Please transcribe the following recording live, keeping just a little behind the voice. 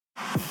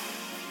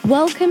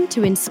Welcome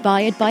to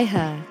Inspired by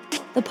Her,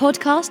 the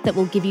podcast that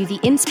will give you the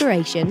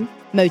inspiration,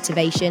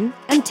 motivation,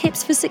 and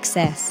tips for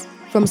success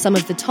from some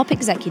of the top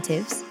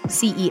executives,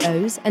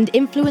 CEOs, and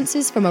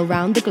influencers from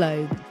around the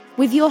globe.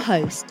 With your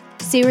host,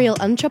 serial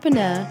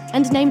entrepreneur,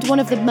 and named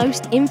one of the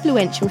most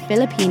influential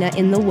Filipina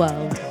in the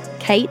world,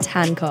 Kate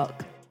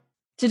Hancock.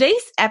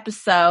 Today's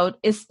episode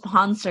is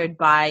sponsored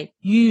by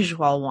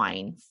Usual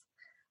Wines.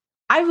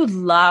 I would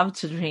love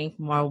to drink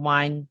more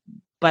wine,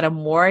 but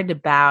I'm worried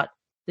about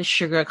the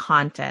sugar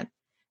content.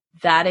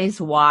 That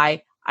is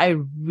why I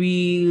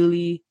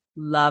really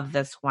love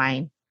this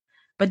wine.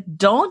 But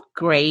don't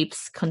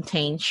grapes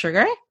contain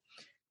sugar?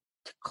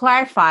 To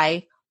clarify,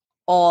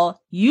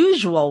 all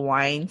Usual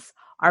Wines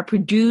are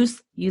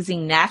produced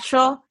using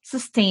natural,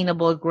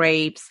 sustainable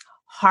grapes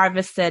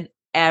harvested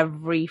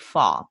every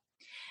fall.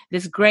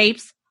 These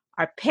grapes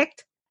are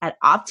picked at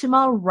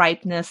optimal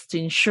ripeness to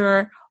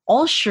ensure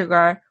all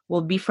sugar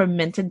will be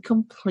fermented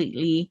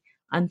completely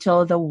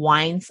until the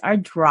wines are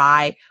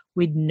dry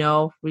with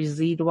no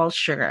residual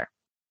sugar.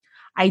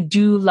 I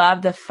do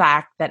love the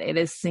fact that it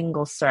is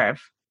single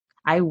serve.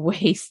 I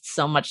waste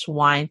so much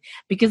wine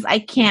because I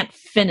can't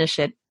finish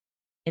it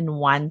in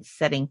one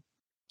sitting.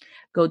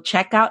 Go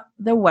check out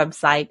their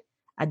website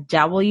at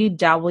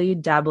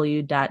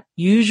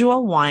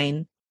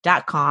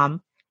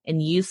www.usualwine.com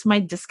and use my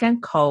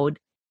discount code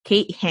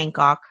Kate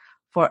Hancock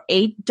for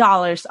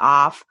 $8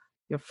 off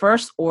your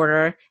first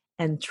order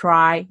and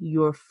try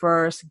your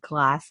first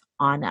glass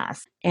on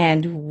us.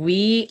 And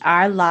we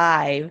are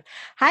live.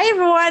 Hi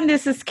everyone,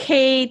 this is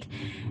Kate.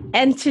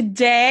 And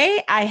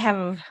today I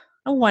have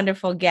a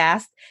wonderful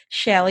guest,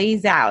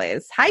 Shelly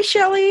Zales. Hi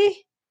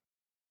Shelly.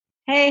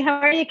 Hey, how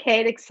are you,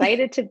 Kate?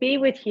 Excited to be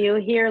with you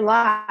here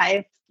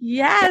live.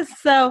 Yes.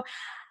 So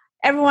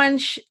everyone,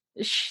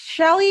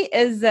 Shelly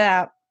is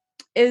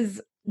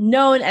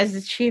known as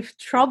the chief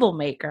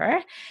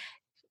troublemaker,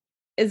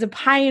 is a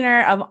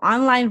pioneer of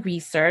online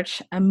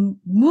research, a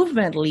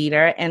movement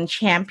leader, and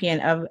champion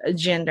of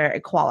gender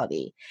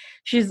equality.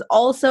 She's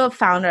also a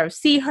founder of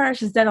See Her.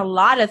 She's done a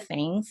lot of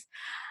things.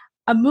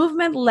 A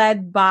movement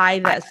led by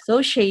the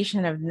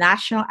Association of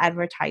National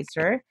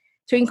Advertisers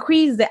to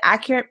increase the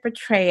accurate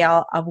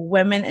portrayal of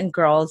women and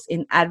girls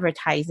in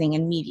advertising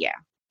and media.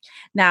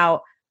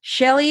 Now,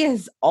 Shelly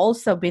has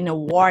also been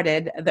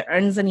awarded the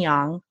Ernst &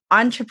 Young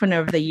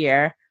Entrepreneur of the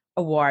Year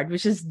Award,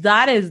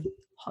 that is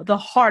the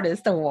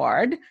hardest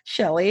award,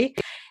 Shelly,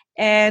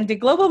 and the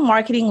Global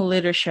Marketing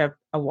Leadership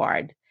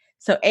Award.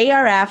 So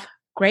ARF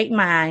Great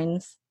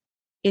Minds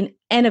in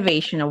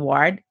Innovation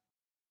Award,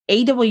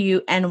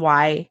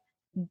 AWNY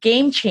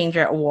Game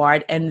Changer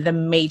Award, and the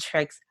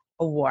Matrix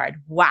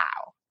Award. Wow.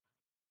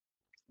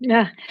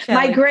 Yeah. Shelly.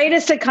 My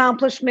greatest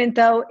accomplishment,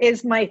 though,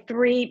 is my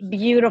three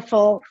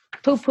beautiful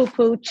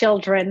poo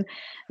children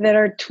that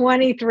are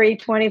 23,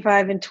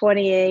 25, and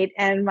 28,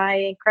 and my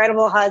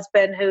incredible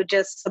husband who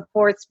just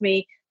supports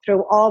me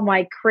through all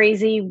my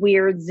crazy,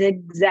 weird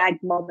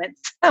zigzag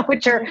moments,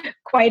 which are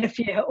quite a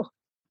few.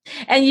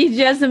 And you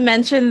just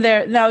mentioned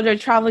they're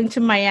traveling to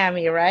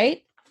Miami,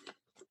 right?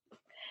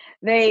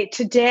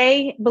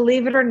 Today,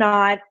 believe it or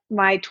not,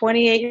 my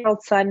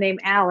 28-year-old son named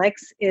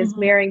Alex is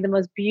marrying the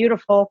most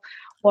beautiful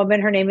woman.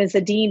 Her name is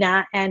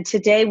Adina, and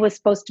today was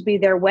supposed to be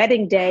their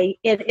wedding day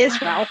in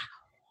Israel.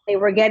 They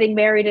were getting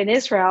married in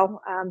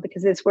Israel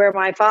because it's where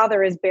my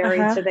father is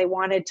buried, so they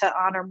wanted to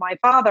honor my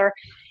father.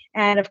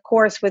 And of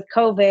course, with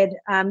COVID,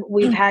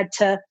 we've had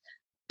to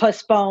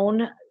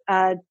postpone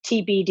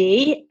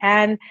TBD,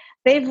 and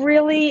they've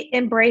really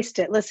embraced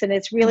it. Listen,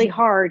 it's really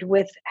hard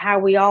with how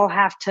we all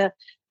have to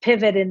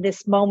pivot in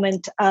this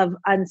moment of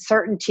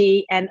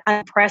uncertainty and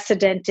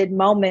unprecedented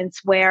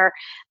moments where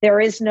there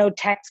is no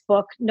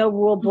textbook, no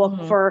rule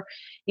book for,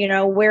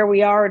 where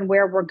we are and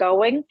where we're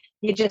going.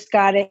 You just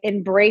got to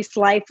embrace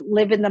life,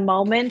 live in the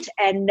moment,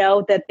 and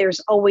know that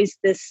there's always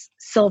this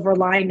silver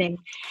lining.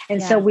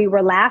 And so we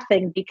were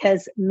laughing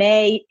because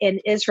May in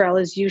Israel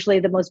is usually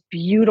the most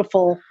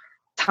beautiful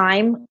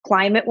time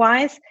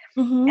climate-wise.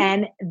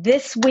 And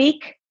this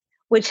week,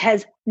 which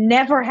has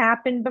never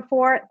happened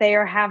before, they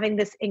are having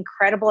this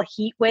incredible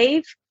heat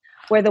wave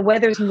where the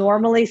weather's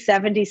normally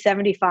 70,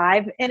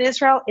 75 in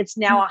Israel. It's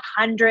now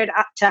 100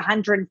 up to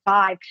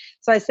 105.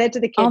 So I said to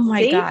the kids, oh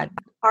my God,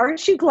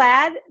 aren't you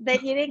glad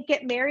that you didn't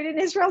get married in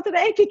Israel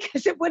today?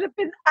 Because it would have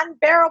been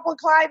unbearable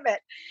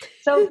climate.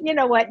 So you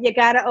know what? You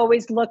got to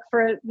always look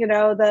for,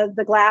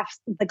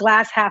 the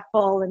glass half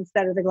full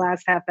instead of the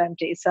glass half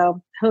empty.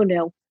 So who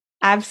knew?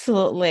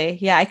 Absolutely.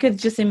 Yeah, I could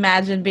just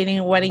imagine being in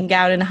a wedding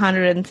gown in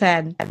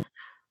 110.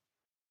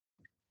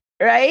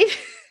 Right?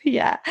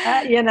 Yeah.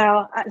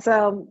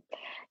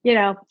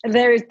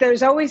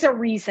 There's always a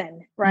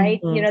reason,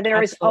 right?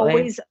 There is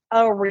always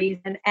a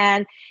reason.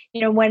 And,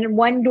 when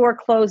one door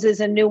closes,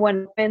 a new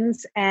one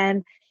opens.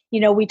 And,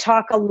 we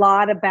talk a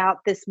lot about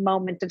this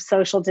moment of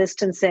social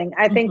distancing.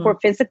 I think we're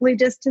physically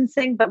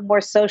distancing, but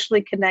more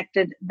socially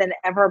connected than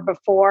ever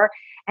before.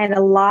 And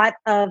a lot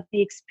of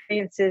the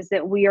experiences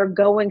that we are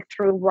going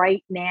through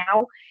right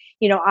now,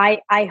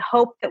 I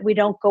hope that we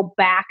don't go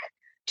back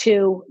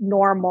to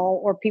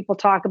normal, or people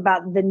talk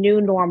about the new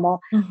normal.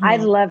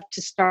 I'd love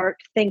to start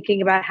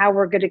thinking about how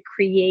we're going to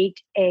create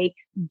a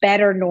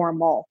better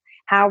normal,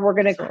 how we're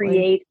going to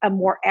create a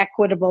more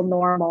equitable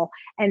normal,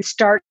 and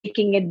start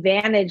taking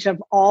advantage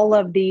of all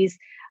of these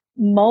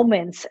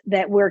moments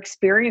that we're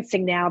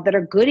experiencing now that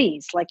are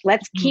goodies. Like,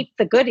 let's keep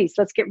the goodies.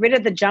 Let's get rid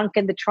of the junk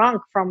in the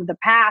trunk from the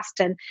past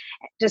and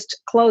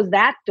just close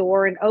that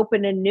door and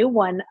open a new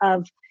one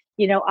of,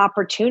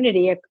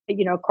 opportunity,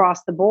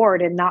 across the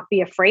board, and not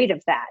be afraid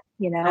of that.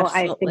 Absolutely.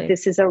 I think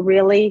this is a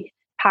really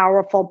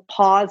powerful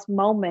pause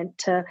moment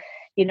to,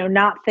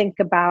 not think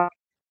about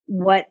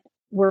what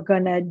we're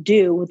going to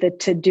do, the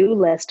to-do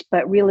list,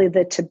 but really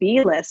the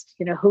to-be list.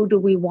 Who do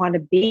we want to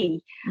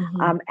be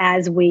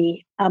as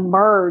we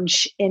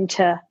emerge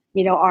into,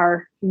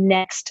 our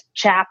next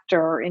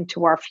chapter,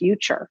 into our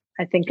future?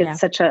 I think it's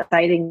such an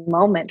exciting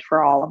moment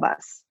for all of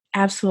us.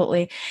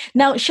 Absolutely.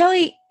 Now,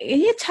 Shelley, can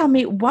you tell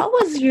me, what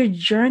was your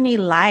journey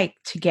like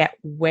to get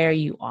where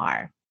you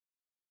are?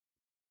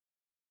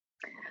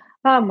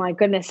 Oh my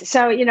goodness.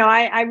 So,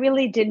 I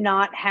really did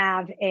not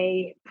have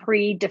a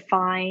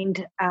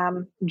predefined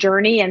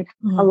journey. And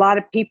a lot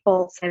of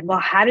people said, well,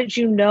 how did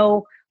you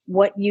know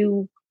what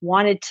you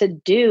wanted to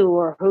do,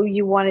 or who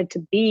you wanted to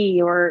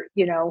be, or,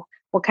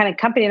 what kind of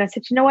company? And I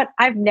said, you know what?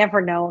 I've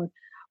never known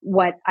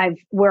where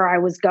I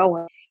was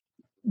going.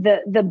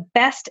 The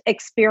best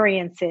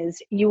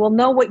experiences, you will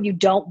know what you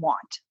don't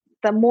want.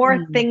 The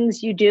more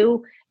things you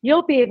do,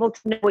 you'll be able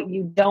to know what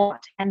you don't.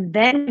 And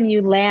then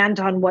you land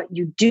on what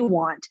you do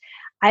want.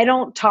 I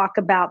don't talk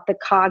about the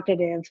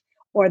cognitive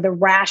or the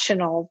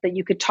rational that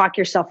you could talk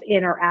yourself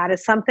in or out of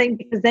something,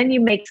 because then you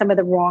make some of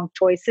the wrong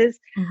choices.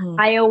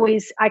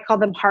 I call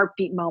them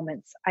heartbeat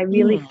moments. I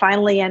really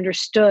finally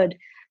understood,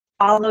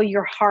 follow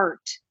your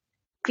heart,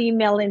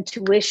 female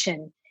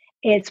intuition.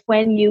 It's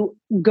when you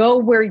go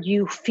where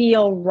you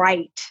feel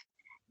right,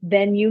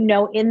 then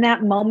in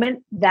that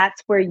moment,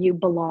 that's where you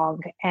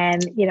belong.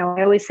 And,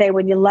 I always say,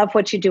 when you love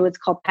what you do, it's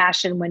called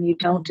passion. When you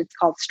don't, it's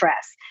called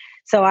stress.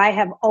 So I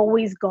have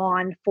always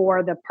gone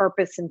for the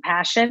purpose and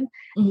passion,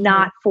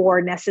 not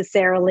for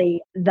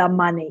necessarily the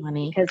money.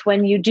 Because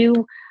when you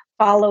do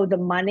follow the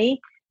money,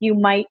 you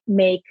might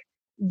make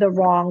the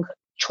wrong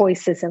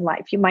choices in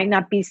life. You might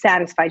not be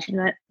satisfied.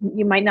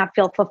 You might not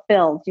feel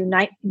fulfilled. You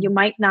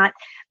might not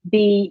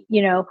be,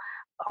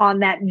 on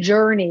that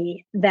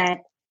journey that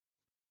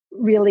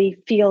really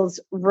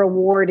feels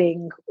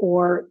rewarding,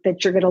 or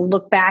that you're going to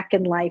look back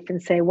in life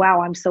and say,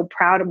 wow, I'm so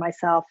proud of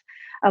myself,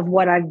 of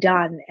what I've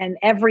done. And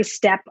every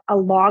step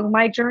along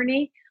my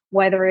journey,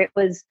 whether it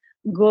was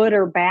good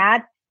or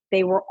bad,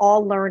 they were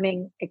all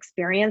learning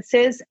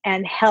experiences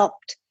and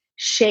helped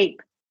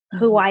shape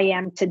who I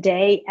am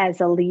today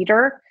as a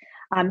leader,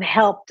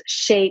 helped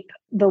shape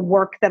the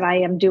work that I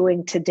am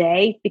doing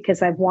today,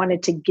 because I've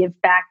wanted to give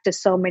back to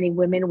so many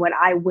women what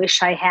I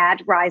wish I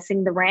had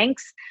rising the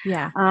ranks.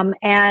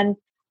 And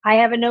I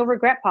have a no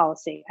regret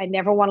policy. I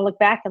never want to look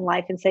back in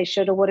life and say,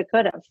 shoulda, woulda,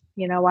 coulda.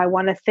 I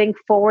want to think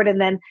forward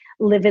and then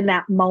live in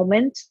that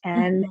moment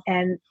and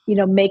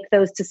make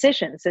those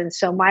decisions. And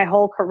so my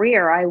whole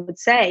career, I would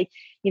say,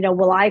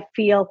 will I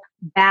feel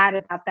bad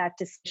about that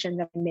decision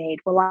that I made?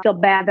 Will I feel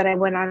bad that I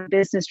went on a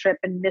business trip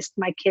and missed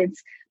my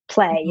kids'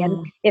 play?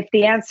 And if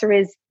the answer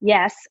is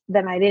yes,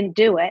 then I didn't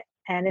do it.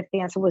 And if the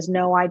answer was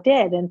no, I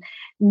did. And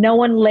no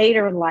one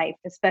later in life,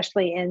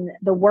 especially in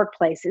the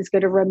workplace, is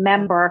going to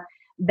remember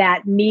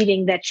that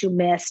meeting that you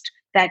missed,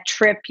 that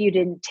trip you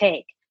didn't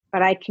take.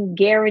 But I can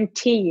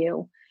guarantee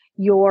you,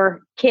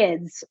 your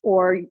kids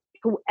or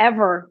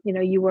whoever,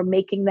 you were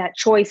making that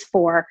choice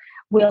for,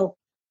 will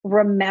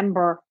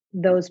remember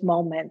those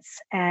moments.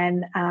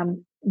 And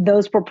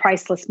those were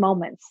priceless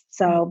moments.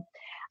 So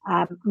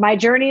my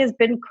journey has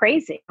been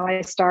crazy.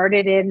 I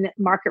started in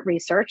market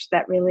research.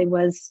 That really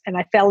was, and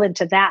I fell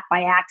into that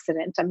by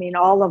accident. I mean,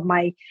 all of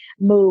my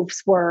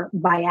moves were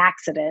by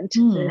accident.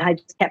 And I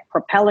just kept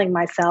propelling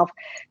myself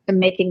to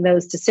making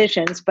those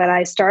decisions. But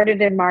I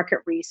started in market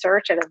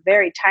research at a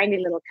very tiny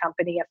little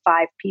company of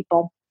 5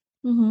 people,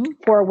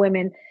 4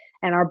 women.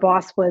 And our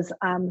boss was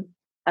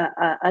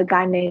a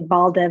guy named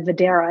Baldev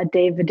Videra,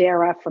 Dave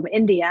Videra from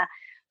India,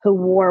 who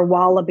wore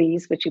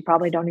wallabies, which you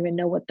probably don't even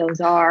know what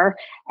those are,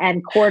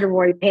 and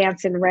corduroy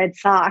pants and red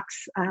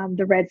socks,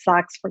 the red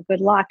socks for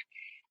good luck.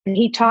 And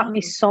he taught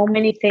me so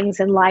many things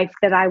in life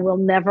that I will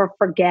never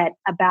forget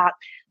about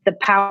the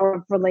power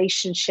of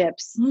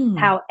relationships,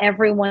 how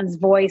everyone's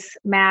voice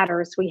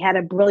matters. We had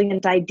a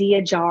brilliant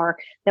idea jar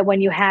that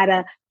when you had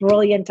a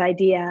brilliant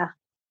idea,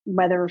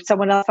 whether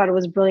someone else thought it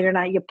was brilliant or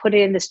not, you put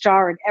it in this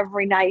jar, and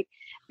every night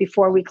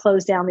before we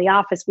closed down the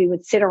office, we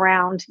would sit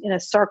around in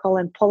a circle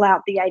and pull out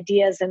the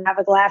ideas and have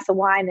a glass of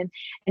wine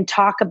and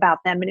talk about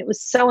them. And it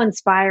was so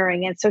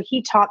inspiring. And so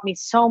he taught me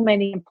so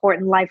many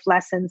important life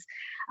lessons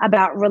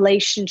about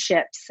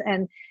relationships.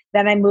 And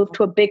then I moved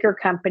to a bigger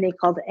company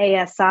called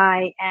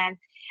ASI, and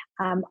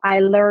I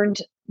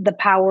learned the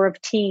power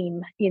of team,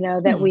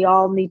 that we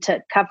all need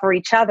to cover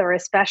each other,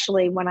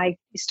 especially when I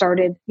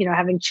started,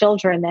 having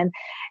children.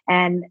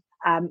 And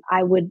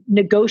I would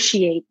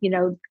negotiate.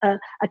 A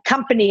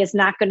company is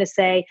not going to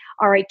say,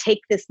 all right,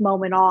 take this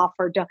moment off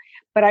or don't.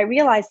 But I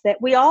realized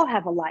that we all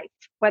have a life,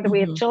 whether we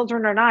have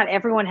children or not.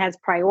 Everyone has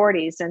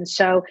priorities. And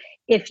so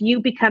if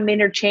you become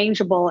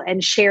interchangeable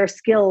and share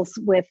skills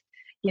with,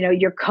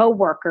 your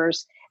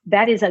coworkers,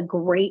 that is a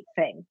great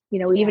thing.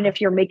 Even if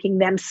you're making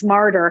them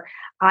smarter,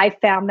 I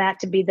found that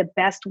to be the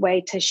best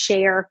way to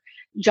share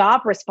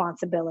job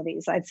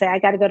responsibilities. I'd say, I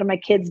got to go to my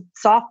kid's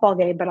softball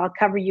game, but I'll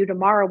cover you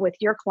tomorrow with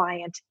your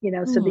client, so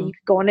that you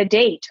could go on a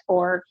date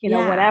or,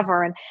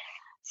 whatever. And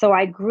so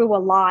I grew a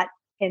lot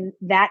in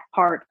that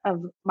part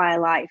of my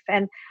life.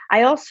 And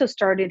I also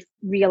started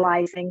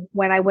realizing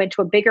when I went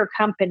to a bigger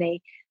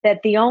company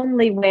that the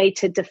only way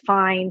to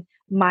define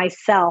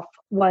myself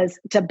was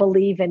to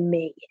believe in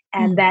me,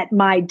 and that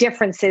my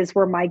differences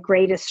were my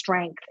greatest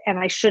strength and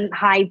I shouldn't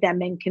hide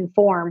them and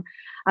conform.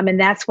 And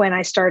that's when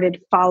I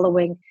started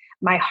following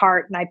my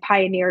heart, and I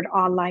pioneered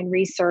online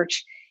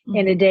research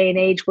in a day and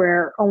age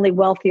where only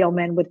wealthy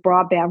men with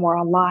broadband were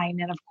online.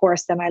 And of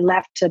course, then I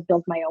left to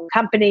build my own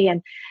company.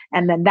 And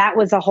then that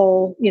was a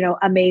whole,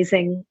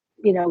 amazing,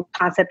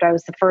 concept. I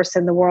was the first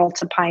in the world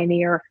to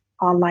pioneer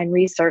online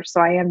research.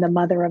 So I am the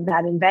mother of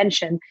that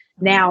invention.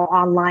 Now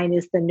online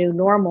is the new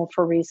normal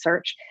for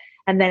research.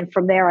 And then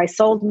from there, I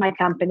sold my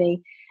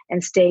company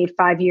and stayed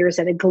 5 years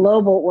at a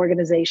global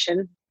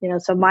organization.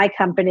 So my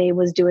company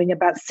was doing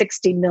about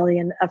 60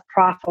 million of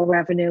profitable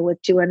revenue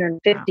with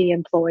 250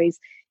 employees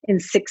in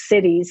 6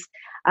 cities.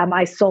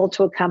 I sold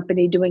to a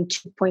company doing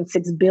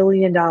 $2.6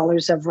 billion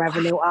of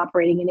revenue,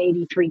 operating in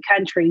 83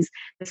 countries,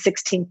 with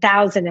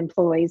 16,000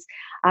 employees.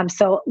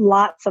 So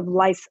lots of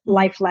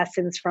life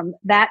lessons from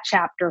that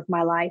chapter of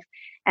my life.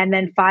 And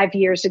then 5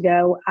 years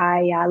ago,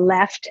 I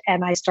left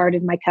and I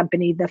started my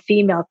company, The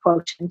Female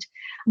Quotient,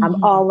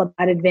 all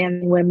about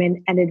advancing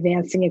women and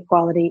advancing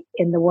equality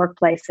in the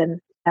workplace. And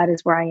that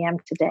is where I am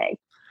today.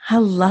 I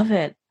love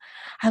it.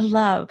 I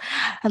love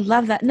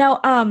that. Now,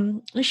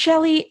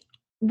 Shelley,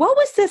 what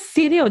was the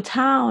city or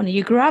town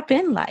you grew up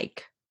in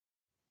like?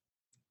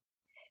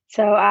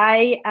 So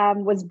I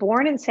was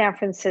born in San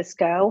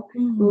Francisco,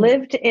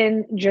 lived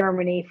in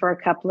Germany for a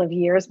couple of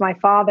years. My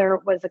father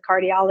was a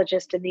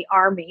cardiologist in the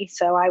Army,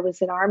 so I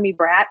was an Army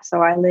brat.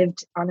 So I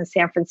lived on a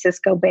San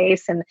Francisco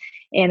base and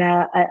in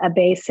a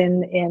base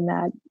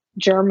in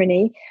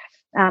Germany.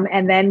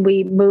 And then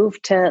we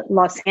moved to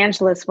Los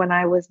Angeles when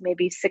I was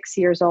maybe 6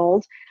 years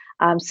old.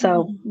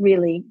 So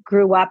really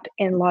grew up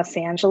in Los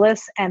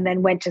Angeles and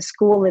then went to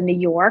school in New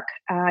York.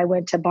 I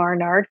went to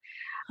Barnard.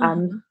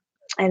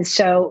 And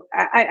so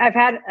I've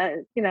had,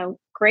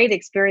 great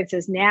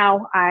experiences.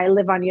 Now I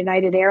live on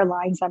United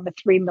Airlines. I'm a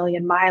 3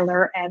 million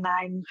miler and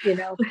I'm,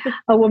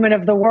 a woman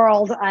of the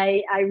world.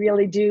 I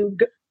really do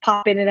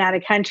pop in and out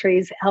of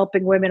countries,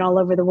 helping women all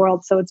over the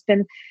world. So it's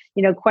been,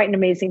 quite an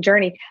amazing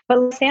journey. But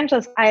Los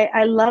Angeles,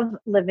 I love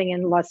living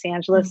in Los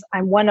Angeles.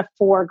 I'm one of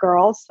 4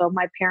 girls. So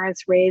my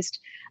parents raised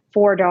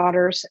 4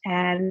 daughters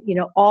and,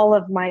 all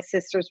of my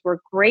sisters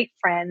were great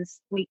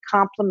friends. We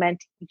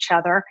complement each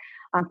other.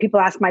 People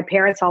ask my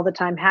parents all the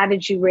time, how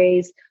did you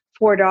raise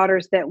 4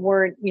 daughters that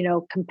weren't,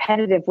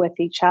 competitive with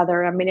each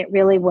other? I mean, it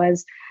really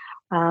was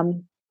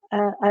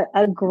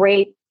a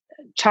great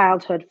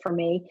childhood for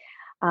me.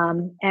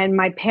 And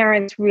my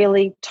parents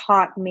really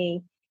taught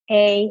me,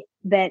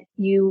 that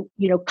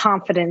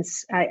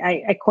confidence,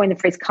 I coined the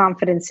phrase,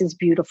 confidence is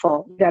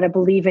beautiful. You got to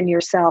believe in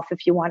yourself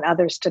if you want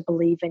others to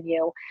believe in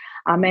you.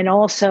 And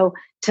also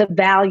to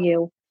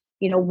value,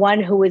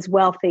 one who is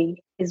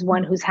wealthy is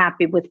one who's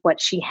happy with what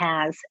she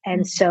has.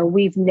 And so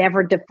we've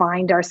never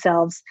defined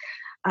ourselves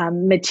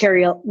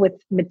with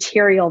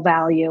material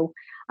value.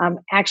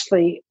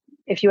 Actually,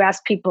 if you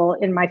ask people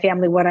in my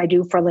family what I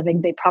do for a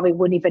living, they probably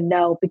wouldn't even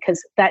know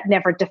because that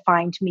never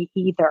defined me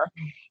either.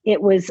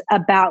 It was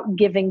about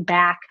giving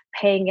back,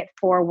 paying it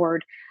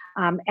forward,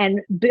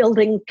 and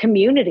building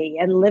community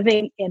and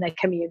living in a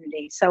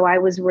community. So I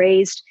was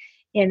raised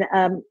in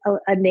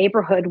a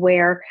neighborhood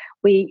where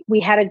we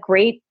had a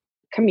great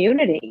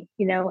community,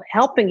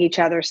 helping each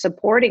other,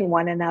 supporting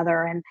one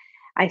another. And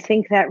I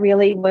think that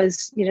really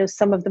was,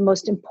 some of the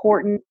most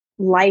important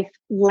life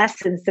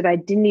lessons that I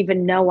didn't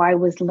even know I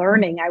was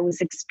learning. I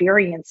was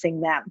experiencing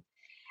them.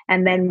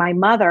 And then my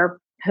mother,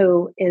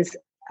 who is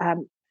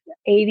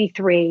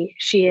 83,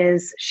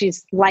 she's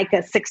like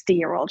a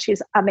 60-year-old.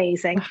 She's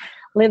amazing.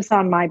 Lives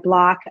on my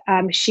block.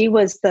 She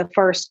was the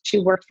first. She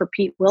worked for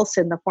Pete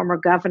Wilson, the former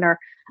governor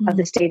of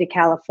the state of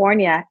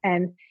California,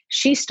 and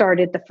she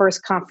started the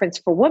first conference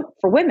for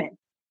women.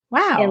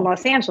 Wow. In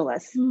Los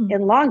Angeles,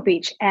 in Long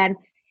Beach, and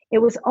it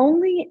was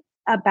only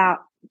about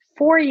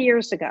 4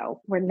 years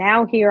ago, where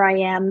now here I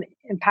am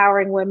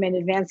empowering women,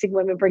 advancing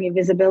women, bringing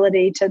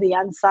visibility to the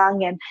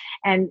unsung,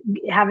 and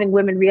having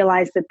women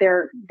realize that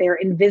their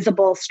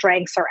invisible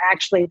strengths are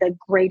actually the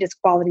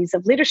greatest qualities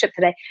of leadership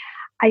today.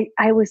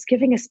 I was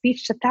giving a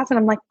speech to thousands.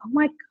 I'm like, oh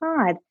my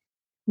God,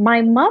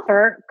 my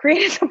mother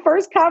created the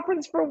first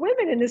conference for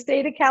women in the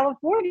state of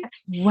California.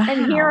 Wow.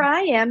 And here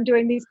I am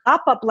doing these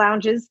pop-up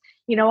lounges,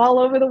 all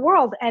over the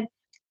world. And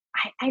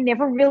I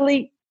never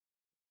really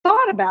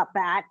thought about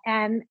that.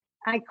 And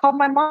I called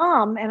my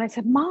mom and I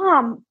said,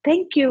 Mom,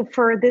 thank you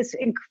for this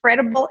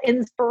incredible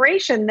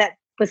inspiration that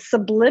was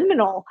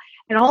subliminal.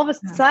 And all of a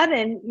Yeah.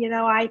 sudden,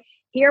 I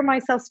hear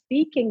myself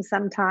speaking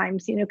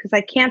sometimes, because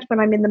I can't when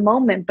I'm in the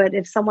moment. But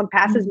if someone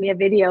passes me a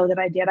video that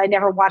I did, I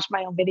never watch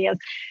my own videos.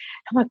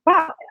 I'm like,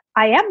 wow,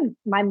 I am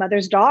my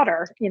mother's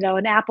daughter,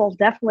 an apple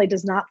definitely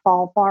does not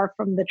fall far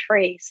from the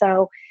tree.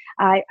 So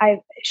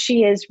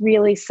she is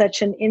really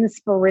such an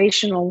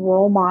inspirational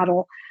role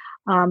model.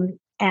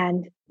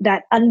 And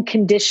that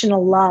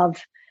unconditional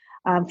love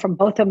from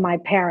both of my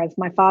parents.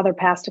 My father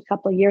passed a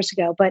couple of years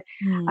ago, but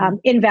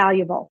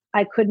invaluable.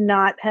 I could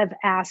not have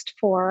asked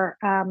for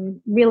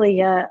really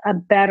a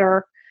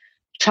better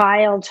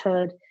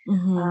childhood,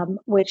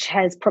 which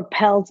has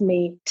propelled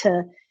me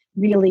to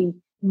really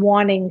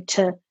wanting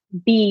to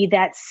be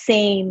that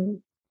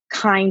same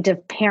kind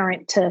of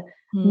parent to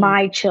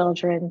my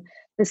children,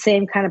 the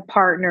same kind of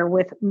partner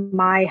with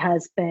my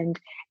husband,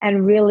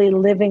 and really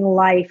living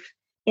life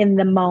in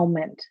the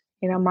moment.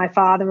 My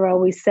father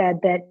always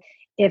said that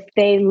if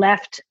they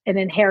left an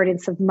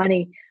inheritance of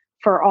money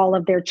for all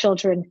of their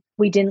children,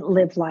 we didn't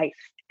live life.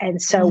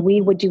 And so we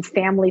would do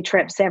family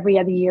trips every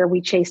other year. We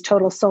chased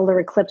total solar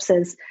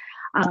eclipses.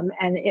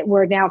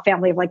 We're now a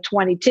family of like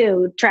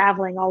 22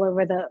 traveling all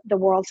over the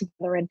world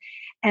together.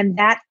 And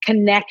that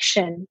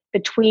connection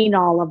between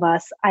all of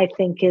us, I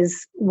think,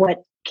 is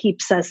what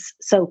keeps us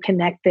so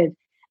connected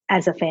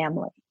as a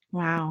family.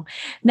 Wow.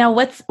 Now,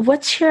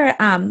 what's your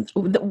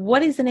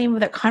what is the name of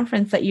the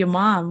conference that your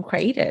mom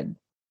created?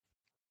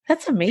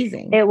 That's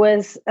amazing. It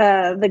was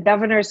the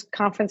Governor's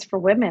Conference for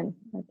Women.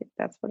 I think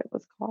that's what it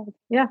was called.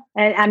 Yeah.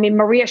 And I mean,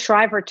 Maria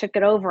Shriver took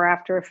it over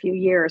after a few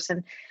years.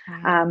 And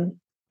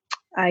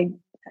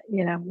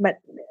but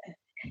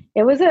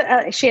it was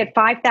she had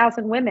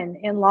 5,000 women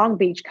in Long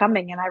Beach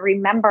coming. And I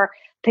remember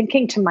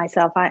thinking to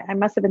myself, I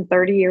must have been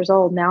 30 years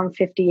old. Now I'm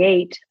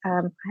 58.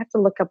 I have to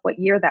look up what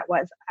year that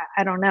was.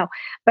 I don't know.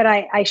 But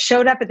I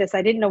showed up at this.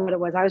 I didn't know what it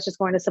was. I was just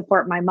going to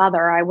support my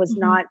mother. I was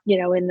not,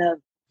 in the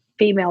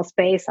female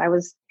space. I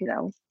was,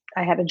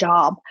 I had a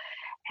job.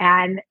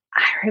 And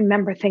I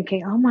remember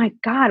thinking, oh my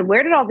God,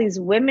 where did all these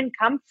women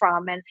come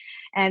from?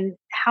 And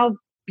how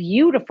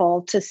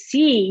beautiful to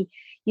see,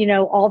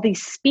 all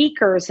these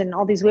speakers and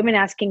all these women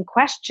asking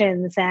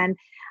questions, and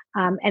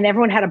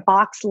everyone had a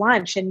box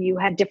lunch and you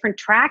had different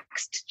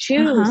tracks to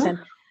choose. And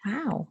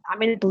wow. I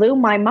mean, it blew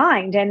my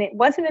mind. And it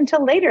wasn't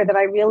until later that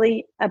I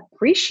really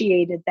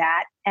appreciated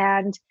that.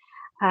 And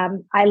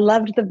I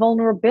loved the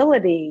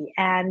vulnerability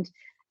and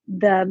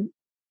the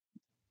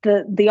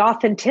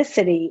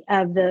authenticity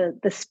of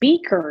the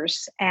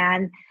speakers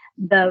and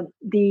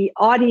the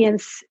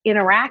audience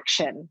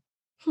interaction.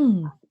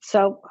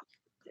 So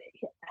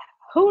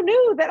who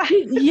knew that?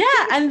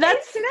 And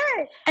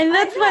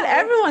that's what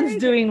everyone's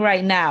doing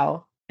right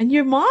now. And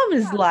your mom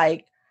is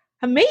like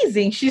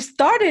amazing. She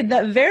started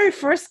that very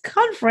first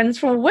conference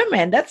for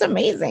women. That's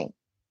amazing.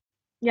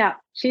 Yeah,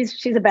 she's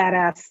a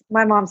badass.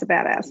 My mom's a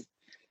badass.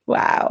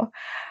 Wow.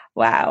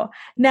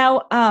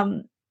 Now,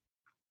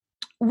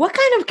 what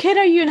kind of kid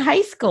are you in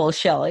high school,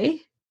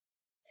 Shelley?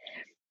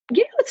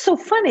 It's so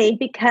funny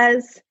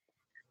because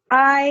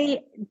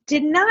I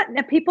did not.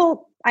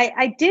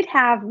 I did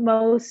have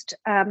most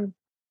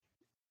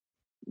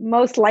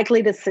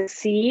likely to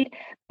succeed,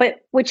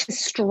 but which is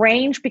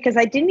strange because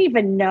I didn't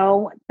even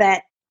know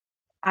that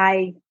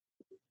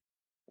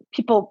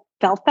people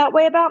felt that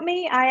way about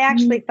me. I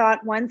actually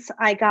thought once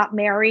I got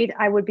married,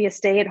 I would be a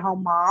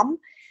stay-at-home mom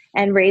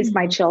and raise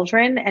my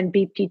children and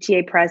be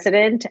PTA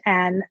president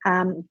and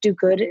do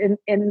good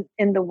in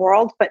the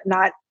world, but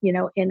not,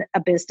 in a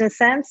business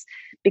sense.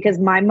 Because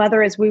my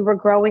mother, as we were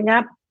growing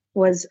up,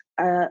 was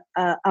a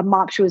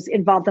mom. She was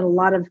involved in a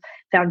lot of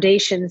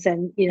foundations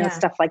and,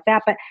 stuff like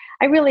that. But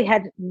I really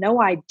had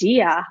no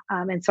idea.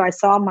 And so I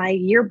saw my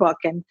yearbook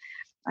and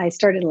I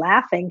started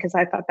laughing because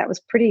I thought that was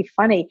pretty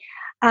funny.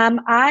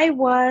 I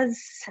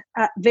was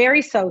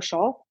very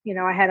social.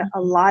 I had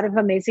a lot of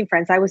amazing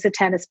friends. I was a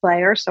tennis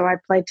player, so I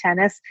played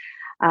tennis.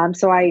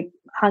 So I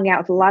hung out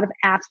with a lot of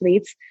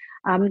athletes.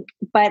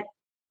 But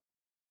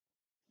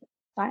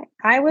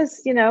I was,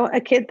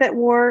 a kid that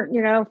wore,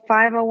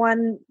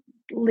 501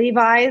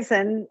 Levi's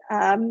and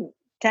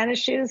tennis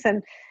shoes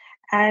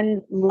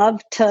and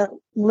loved to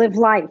live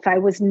life. I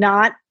was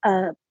not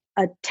a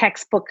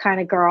textbook kind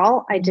of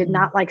girl. I did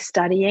not like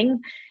studying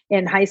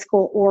in high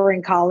school or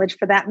in college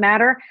for that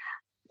matter.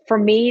 For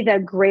me, the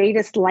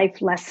greatest life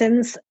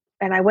lessons,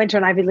 and I went to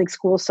an Ivy League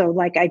school, so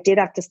I did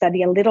have to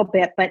study a little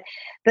bit, but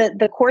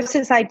the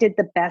courses I did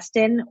the best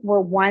in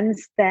were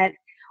ones that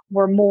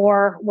were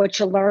more what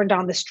you learned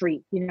on the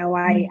street.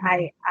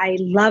 I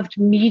loved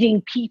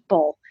meeting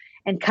people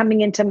and coming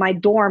into my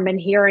dorm and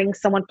hearing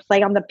someone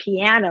play on the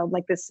piano,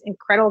 like this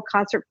incredible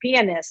concert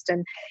pianist.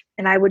 And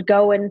I would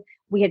go and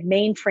we had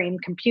mainframe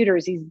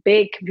computers, these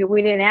big computers.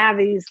 We didn't have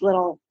these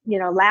little,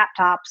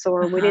 laptops,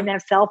 or we didn't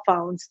have cell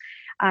phones.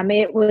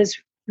 It was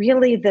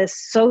really the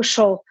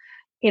social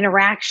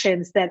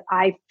interactions that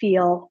I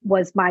feel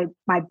was my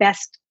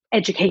best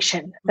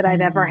education that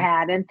I've ever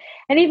had. And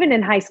even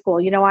in high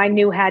school, I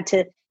knew how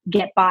to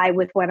get by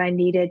with what I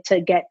needed to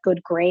get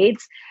good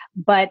grades.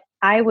 But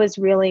I was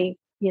really,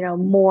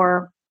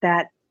 more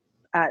that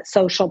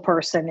social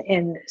person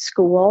in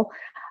school,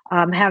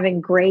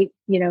 having great,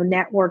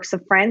 networks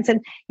of friends.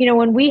 And,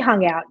 when we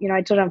hung out,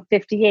 I told you I'm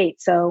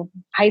 58. So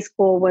high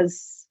school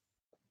was,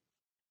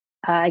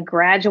 I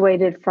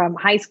graduated from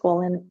high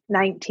school in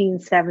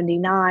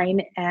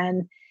 1979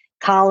 and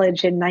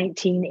college in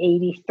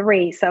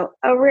 1983. So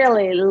a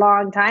really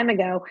long time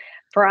ago.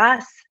 For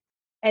us,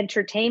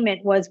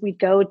 entertainment was we'd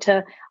go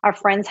to our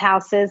friends'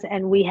 houses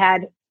and we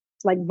had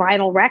like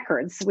vinyl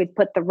records. We'd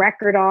put the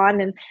record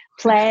on and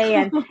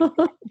play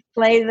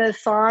the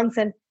songs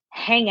and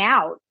hang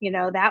out.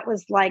 That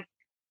was like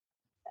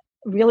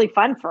really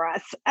fun for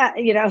us.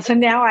 So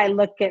now I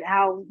look at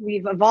how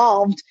we've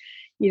evolved,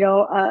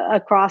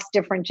 across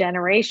different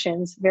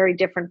generations, very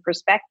different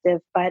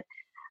perspective. But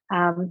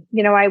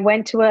I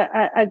went to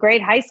a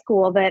great high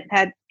school that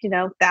had,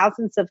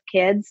 thousands of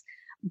kids,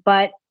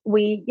 but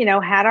we,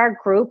 had our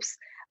groups.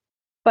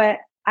 But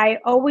I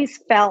always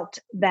felt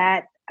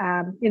that,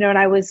 and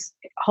I was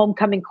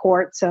homecoming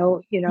court.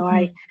 So,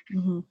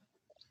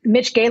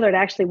 Mitch Gaylord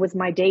actually was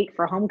my date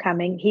for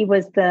homecoming. He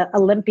was the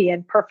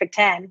Olympian, perfect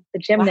 10, the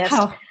gymnast,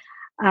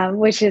 wow.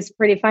 Which is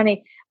pretty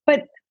funny.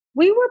 But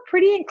we were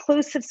pretty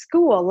inclusive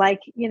school.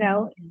 Like,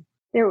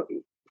 there, of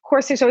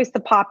course, there's always the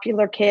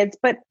popular kids,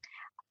 but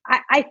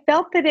I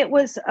felt that it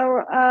was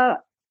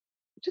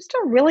just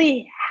a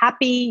really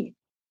happy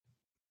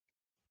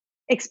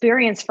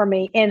experience for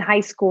me in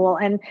high school.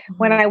 And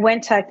when I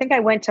went to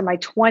my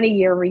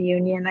 20-year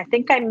reunion. I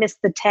think I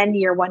missed the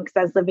 10-year one because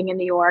I was living in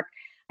New York.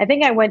 I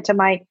think I went to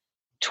my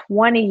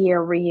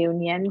 20-year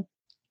reunion.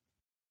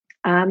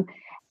 And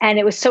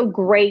it was so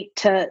great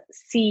to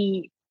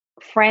see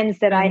friends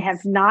that I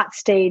have not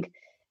stayed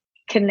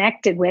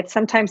connected with.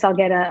 Sometimes I'll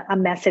get a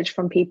message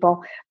from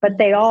people, but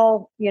they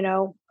all,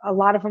 a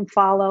lot of them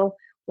follow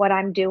what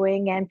I'm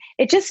doing. And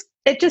it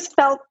just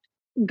felt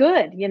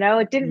good.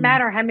 It didn't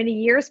matter how many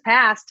years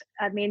passed.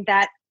 I mean,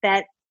 that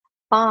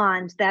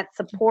bond, that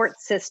support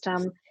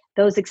system,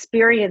 those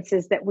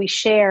experiences that we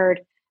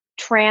shared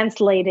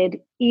translated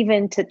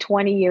even to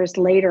 20 years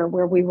later,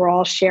 where we were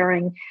all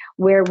sharing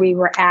where we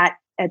were at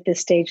this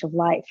stage of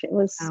life. It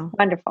was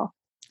wonderful.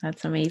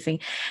 That's amazing.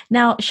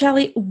 Now,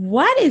 Shelley,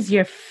 what is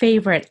your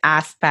favorite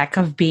aspect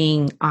of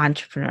being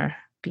entrepreneur?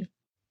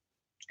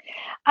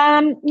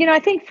 I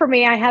think for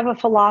me, I have a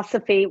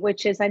philosophy,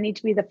 which is I need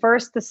to be the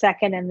first, the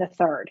second, and the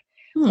third.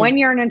 When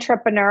you're an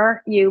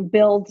entrepreneur, you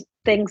build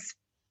things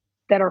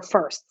that are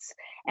firsts,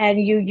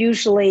 and you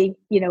usually,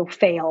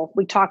 fail.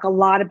 We talk a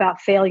lot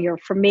about failure.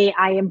 For me,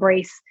 I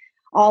embrace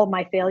all of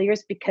my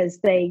failures because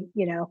they,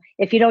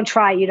 if you don't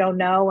try, you don't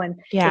know. And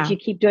if you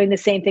keep doing the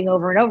same thing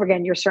over and over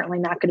again, you're certainly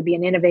not going to be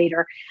an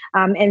innovator.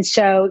 And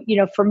so,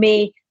 for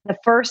me, the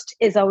first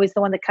is always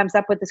the one that comes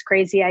up with this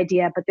crazy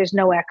idea, but there's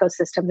no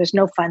ecosystem, there's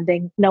no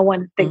funding. No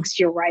one thinks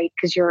you're right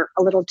because you're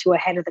a little too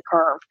ahead of the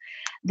curve.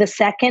 The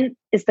second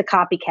is the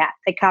copycat.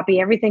 They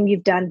copy everything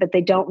you've done, but they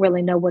don't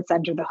really know what's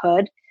under the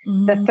hood.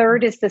 The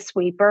third is the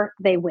sweeper.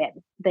 They win.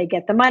 They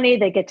get the money,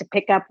 they get to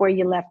pick up where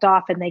you left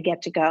off, and they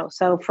get to go.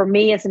 So for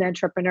me as an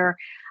entrepreneur,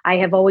 I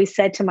have always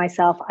said to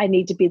myself, I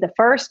need to be the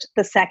first,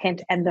 the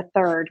second, and the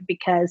third,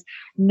 because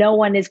no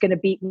one is going to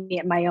beat me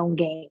at my own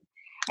game.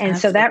 And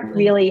so that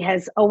really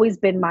has always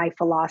been my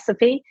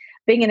philosophy.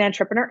 Being an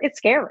entrepreneur, it's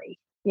scary,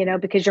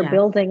 because you're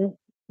building,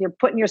 you're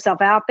putting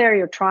yourself out there,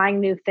 you're trying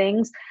new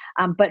things.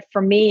 But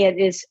for me, it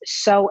is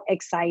so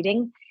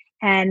exciting.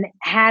 And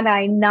had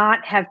I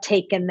not have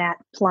taken that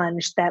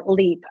plunge, that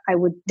leap, I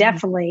would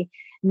definitely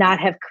not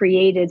have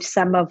created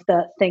some of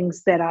the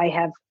things that I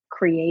have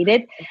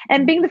created.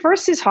 And being the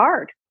first is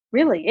hard.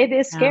 Really, it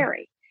is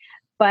scary.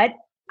 But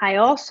I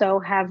also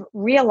have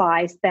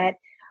realized that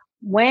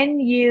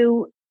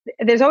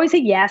there's always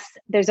a yes,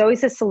 there's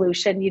always a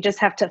solution. You just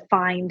have to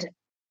find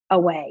a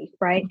way,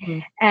 right?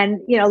 And,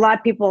 a lot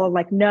of people are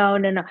like, no.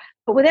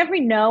 But with every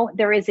no,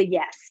 there is a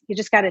yes. You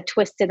just got to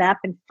twist it up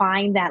and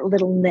find that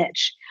little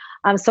niche.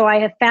 So I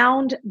have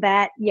found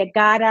that you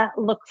got to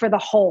look for the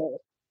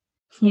whole,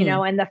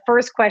 and the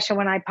first question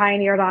when I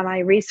pioneered on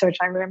iResearch,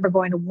 I remember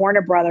going to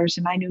Warner Brothers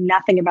and I knew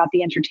nothing about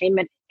the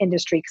entertainment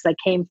industry because I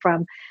came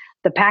from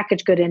the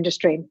packaged good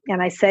industry.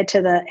 And I said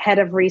to the head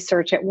of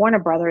research at Warner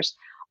Brothers,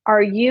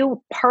 are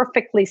you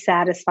perfectly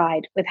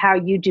satisfied with how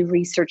you do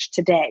research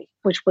today,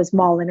 which was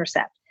Mall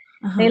Intercept?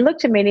 And he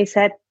looked at me and he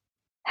said,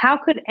 how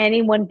could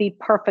anyone be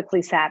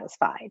perfectly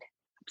satisfied?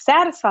 I'm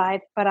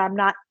satisfied, but I'm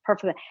not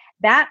perfect.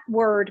 That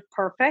word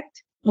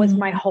perfect was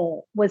my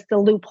hole, was the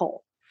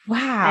loophole.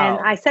 Wow.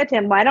 And I said to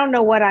him, well, I don't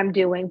know what I'm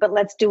doing, but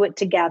let's do it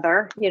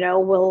together.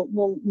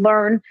 We'll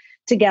learn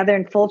together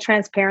in full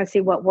transparency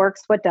what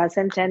works, what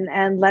doesn't,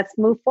 and let's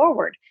move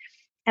forward.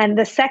 And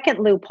the second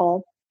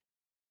loophole,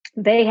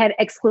 they had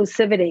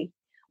exclusivity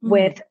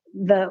with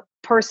the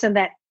person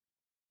that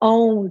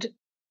owned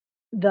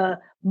the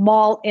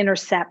Mall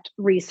Intercept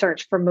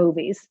research for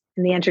movies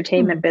in the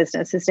entertainment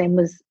business. His name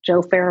was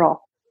Joe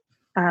Farrell.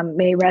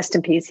 May he rest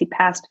in peace. He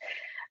passed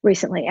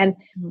recently. And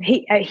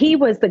he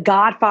was the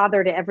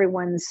godfather to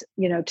everyone's,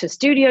 to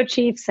studio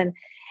chiefs.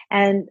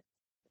 And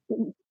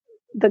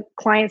the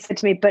client said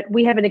to me, but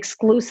we have an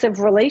exclusive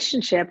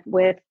relationship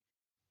with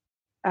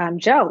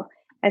Joe.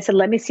 I said,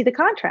 let me see the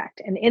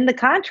contract. And in the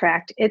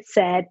contract, it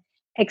said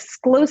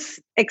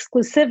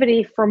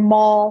exclusivity for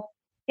Mall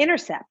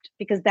Intercept,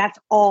 because that's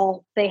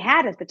all they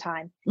had at the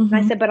time. And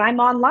I said, but I'm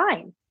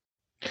online.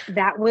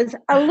 That was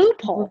a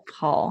loophole.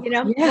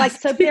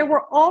 Yes. So there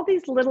were all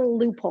these little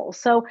loopholes.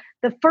 So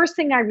the first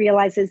thing I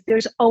realized is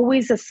there's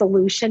always a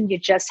solution. You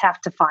just have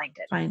to find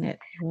it.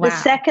 Wow. The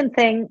second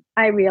thing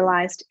I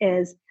realized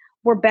is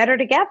we're better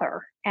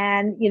together.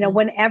 And,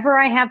 whenever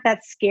I have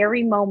that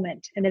scary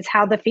moment, and it's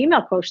how the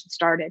female quotient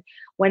started,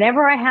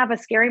 whenever I have a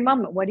scary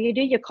moment, what do?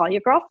 You call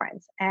your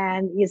girlfriends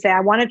and you say, I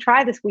want to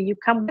try this. Will you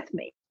come with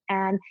me?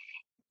 And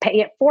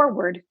pay it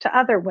forward to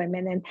other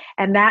women.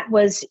 And that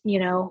was,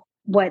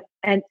 what,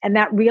 and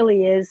that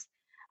really is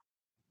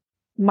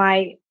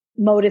my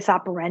modus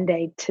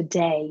operandi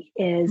today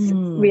is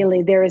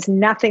really, there is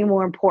nothing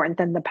more important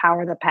than the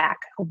power of the pack.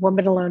 A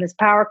woman alone is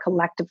power.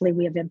 Collectively,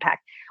 we have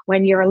impact.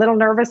 When you're a little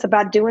nervous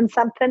about doing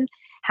something,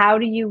 how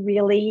do you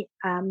really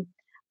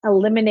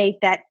eliminate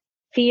that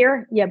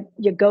fear?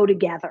 You go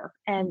together,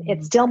 and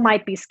it still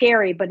might be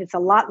scary, but it's a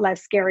lot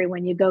less scary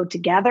when you go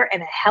together,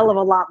 and a hell of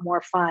a lot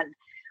more fun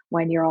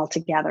when you're all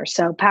together.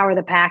 So power of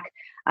the pack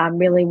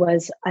really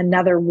was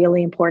another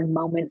really important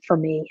moment for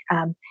me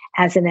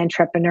as an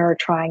entrepreneur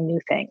trying new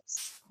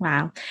things.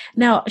 Wow.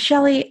 Now,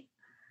 Shelley,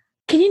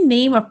 can you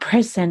name a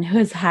person who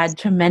has had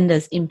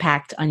tremendous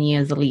impact on you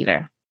as a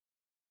leader?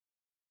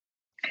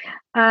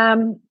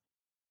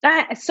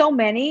 So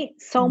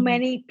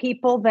many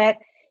people that,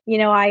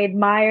 I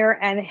admire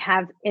and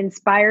have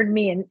inspired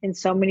me in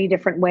so many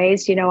different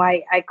ways.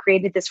 I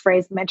created this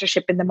phrase,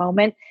 mentorship in the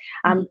moment.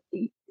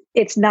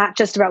 It's not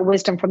just about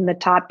wisdom from the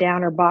top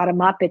down or bottom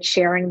up. It's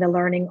sharing the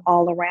learning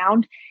all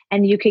around.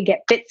 And you could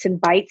get bits and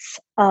bites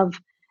of,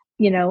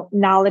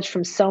 knowledge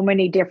from so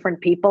many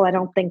different people. I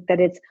don't think that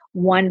it's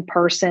one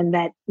person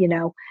that,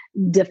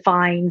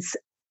 defines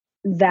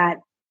that,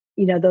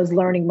 those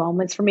learning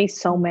moments for me.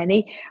 So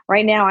many.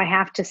 Right now, I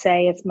have to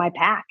say it's my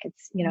pack.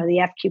 It's, the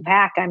FQ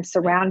pack. I'm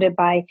surrounded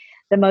by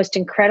the most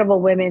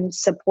incredible women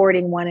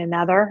supporting one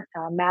another.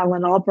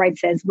 Madeleine Albright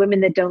says,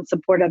 women that don't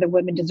support other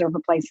women deserve a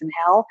place in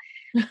hell.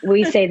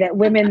 We say that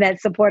women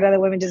that support other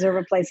women deserve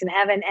a place in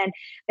heaven. And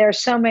there are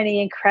so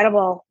many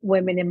incredible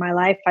women in my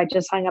life. I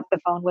just hung up the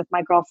phone with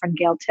my girlfriend,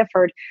 Gail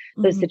Tifford,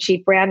 who's the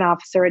chief brand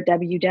officer at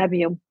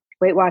WW,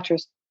 Weight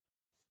Watchers.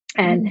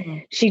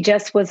 And she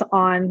just was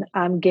on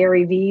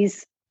Gary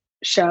V's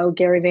show,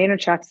 Gary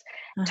Vaynerchuk's,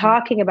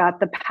 talking about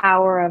the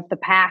power of the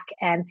pack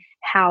and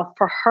how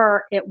for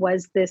her it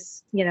was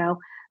this,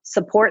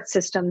 support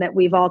system that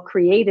we've all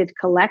created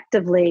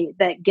collectively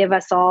that give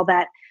us all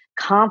that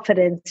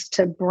confidence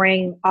to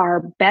bring our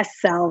best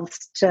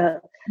selves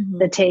to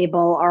the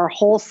table, our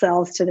whole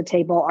selves to the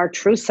table, our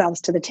true selves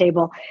to the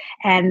table.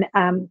 And,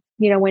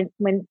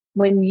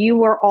 when you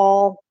were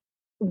all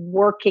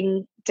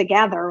working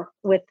together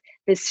with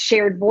this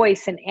shared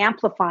voice and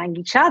amplifying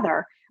each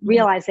other,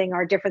 realizing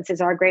our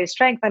differences are our greatest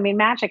strength,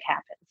 magic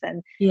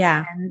happens.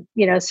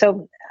 And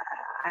so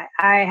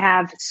I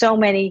have so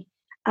many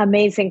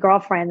amazing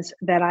girlfriends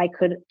that I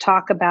could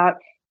talk about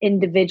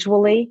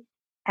individually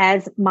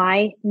as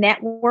my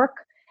network.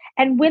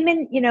 And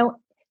women,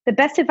 the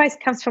best advice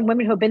comes from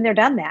women who have been there,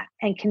 done that,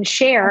 and can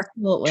share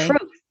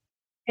truth.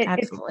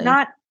 It's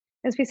not,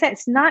 as we said,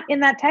 it's not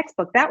in that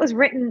textbook. That was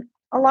written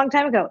a long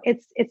time ago.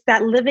 It's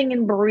that living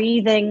and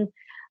breathing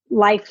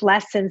life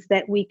lessons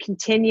that we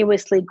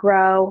continuously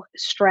grow,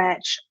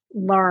 stretch,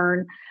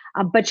 learn,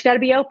 but you got to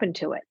be open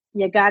to it.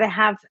 You got to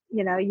have,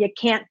 you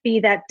can't be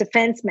that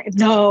defense.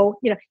 No,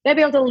 you got to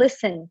be able to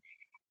listen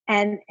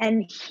and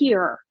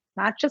hear,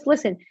 not just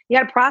listen. You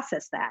got to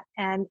process that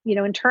and,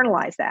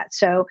 internalize that.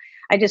 So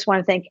I just want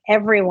to thank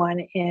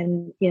everyone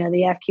in,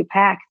 the FQ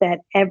Pack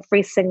that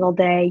every single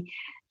day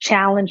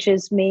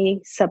challenges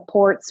me,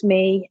 supports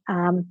me,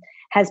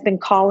 has been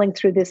calling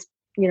through this,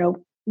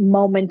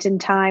 moment in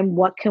time.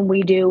 What can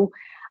we do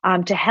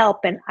to help?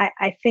 And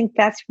I think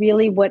that's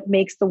really what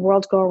makes the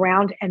world go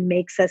around and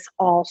makes us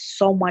all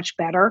so much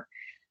better.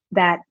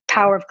 That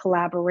power of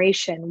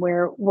collaboration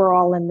where we're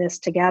all in this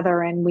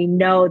together and we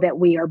know that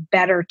we are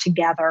better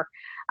together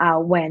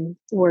when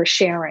we're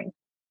sharing.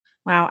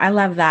 Wow, I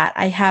love that.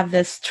 I have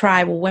this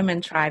tribe, a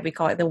women tribe. We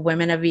call it the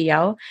Women of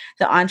EO,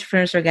 the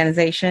Entrepreneurs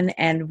Organization.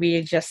 And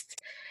we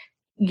just,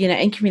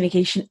 in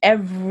communication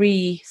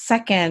every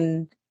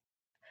second,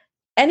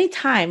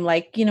 anytime,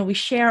 we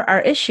share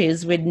our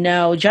issues with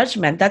no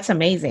judgment. That's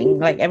amazing.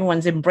 Like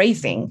everyone's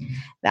embracing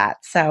that.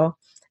 So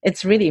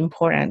it's really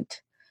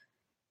important.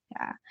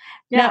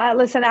 Yeah.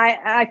 Listen,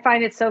 I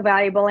find it so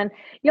valuable, and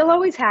you'll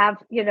always have,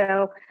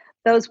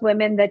 those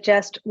women that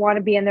just want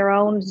to be in their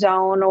own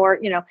zone or,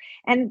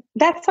 and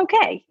that's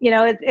okay.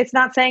 It's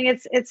not saying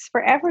it's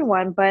for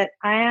everyone, but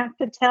I have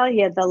to tell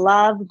you, the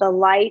love, the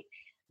light,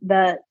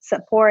 the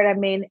support,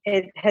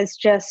 it has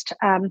just,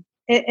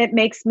 it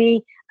makes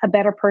me a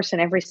better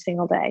person every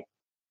single day.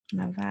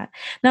 Love that.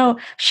 Now,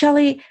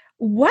 Shelley,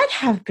 what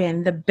have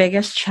been the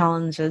biggest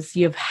challenges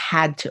you've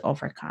had to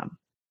overcome?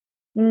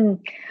 Mm.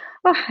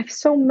 Oh, I have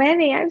so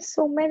many. I have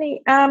so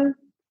many. And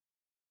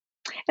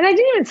I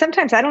didn't even,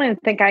 sometimes I don't even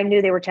think I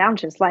knew they were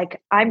challenges.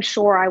 Like, I'm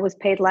sure I was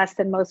paid less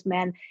than most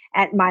men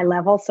at my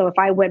level. So if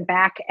I went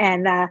back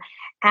and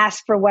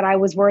asked for what I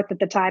was worth at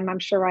the time, I'm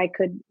sure I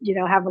could,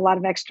 have a lot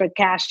of extra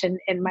cash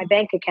in my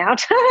bank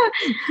account.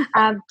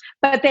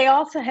 But they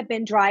also have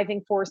been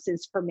driving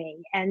forces for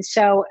me. And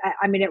so,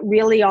 I mean, it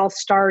really all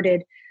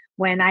started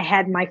when I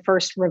had my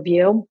first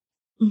review.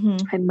 Mm-hmm.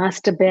 I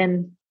must have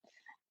been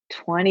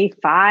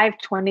 25,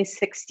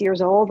 26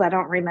 years old. I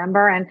don't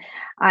remember. And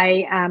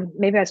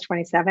maybe I was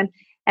 27.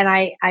 And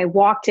I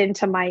walked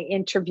into my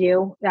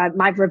interview,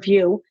 my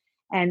review,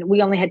 and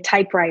we only had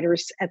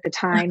typewriters at the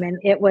time. And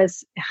it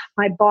was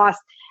my boss,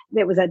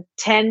 it was a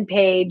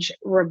 10-page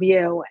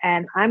review.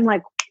 And I'm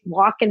like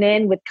walking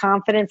in with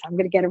confidence. I'm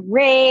going to get a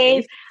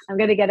raise. I'm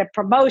going to get a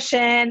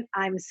promotion.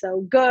 I'm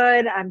so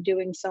good. I'm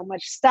doing so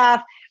much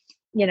stuff.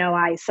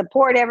 I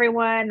support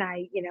everyone.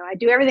 I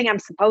do everything I'm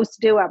supposed to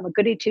do. I'm a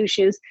goody two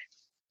shoes.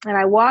 And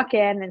I walk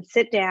in and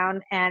sit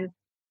down, and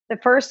the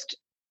first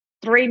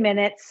 3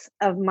 minutes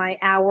of my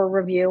hour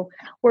review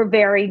were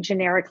very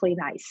generically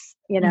nice.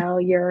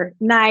 You're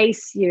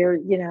nice, you're,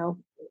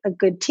 a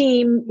good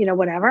team,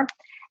 whatever.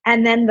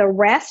 And then the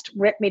rest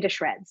ripped me to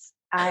shreds.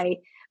 I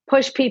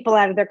push people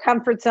out of their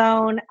comfort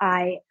zone.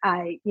 I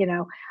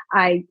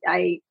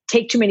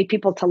take too many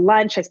people to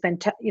lunch. I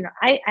spend,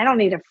 I don't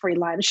need a free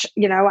lunch.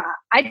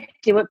 I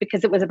do it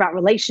because it was about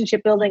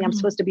relationship building. I'm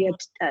supposed to be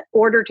a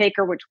order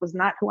taker, which was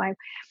not who I am.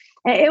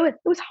 It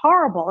was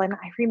horrible. And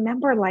I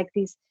remember like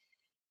these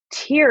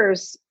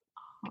tears,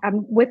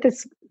 I'm with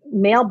this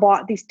male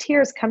boss, these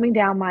tears coming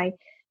down my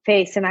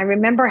face. And I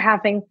remember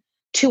having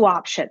two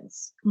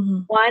options. Mm-hmm.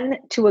 One,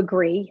 to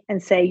agree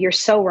and say, you're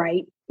so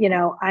right.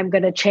 I'm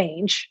going to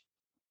change.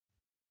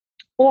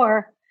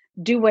 Or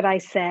do what I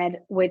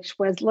said, which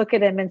was look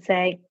at him and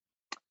say,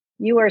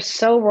 you are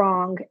so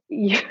wrong.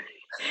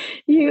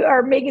 You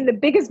are making the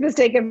biggest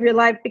mistake of your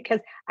life because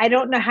I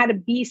don't know how to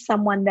be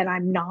someone that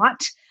I'm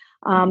not.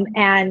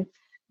 And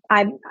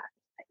I'm,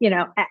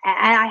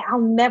 I'll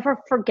never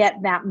forget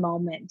that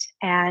moment.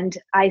 And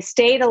I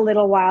stayed a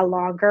little while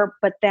longer,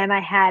 but then I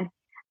had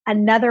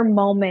another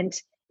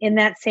moment in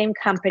that same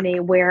company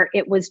where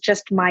it was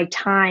just my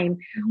time,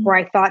 where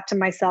I thought to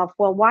myself,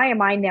 well, why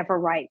am I never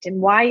right?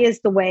 And why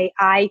is the way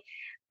I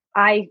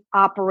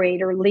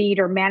operate or lead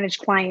or manage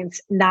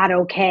clients not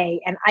okay?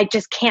 And I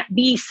just can't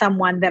be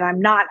someone that I'm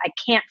not. I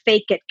can't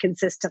fake it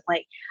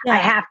consistently. Yeah. I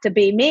have to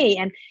be me.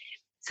 And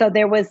so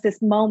there was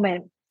this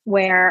moment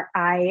where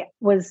I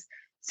was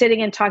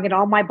sitting and talking to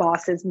all my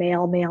bosses,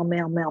 male,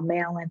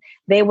 and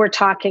they were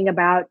talking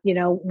about,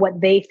 what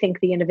they think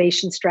the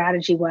innovation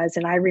strategy was.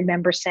 And I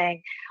remember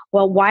saying,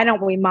 well, why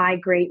don't we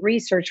migrate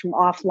research from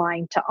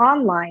offline to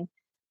online?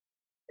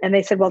 And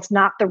they said, well, it's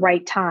not the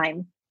right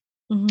time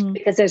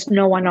because there's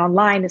no one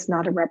online. It's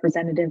not a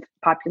representative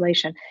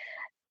population.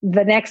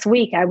 The next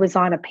week, I was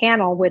on a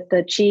panel with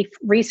the chief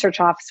research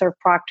officer of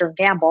Procter &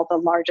 Gamble, the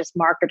largest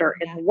marketer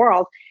in the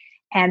world.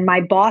 And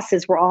my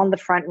bosses were all in the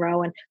front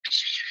row, and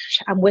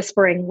I'm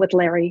whispering with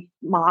Larry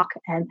Mock.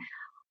 And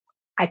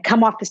I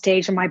come off the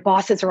stage and my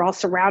bosses are all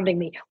surrounding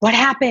me. What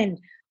happened?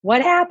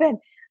 What happened?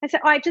 I said,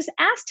 I just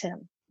asked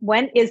him,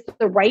 when is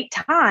the right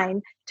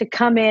time to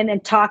come in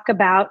and talk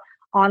about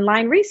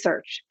online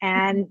research?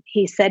 And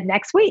he said,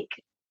 next week.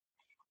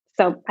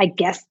 So I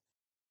guess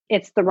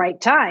it's the right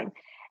time.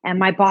 And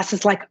my boss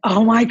is like,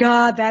 oh my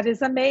God, that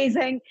is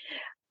amazing.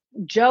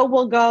 Joe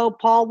will go,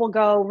 Paul will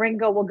go,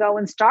 Ringo will go,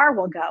 and Star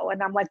will go.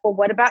 And I'm like, well,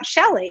 what about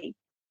Shelley?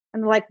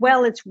 And they're like,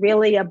 well, it's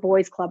really a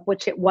boys club,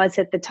 which it was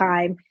at the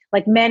time.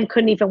 Like men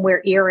couldn't even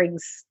wear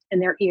earrings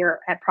in their ear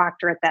at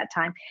Procter at that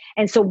time.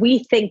 And so we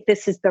think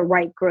this is the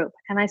right group.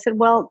 And I said,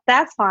 well,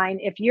 that's fine.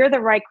 If you're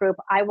the right group,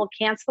 I will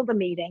cancel the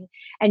meeting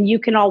and you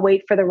can all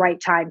wait for the right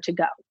time to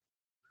go.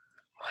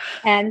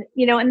 And,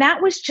 and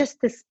that was just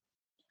this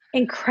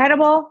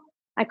incredible,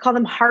 I call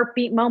them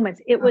heartbeat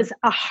moments. It was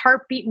a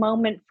heartbeat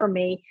moment for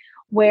me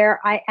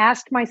where I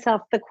asked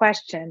myself the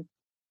question,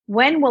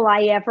 when will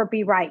I ever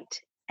be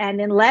right? And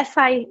unless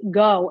I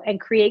go and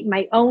create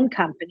my own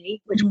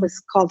company, which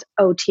was called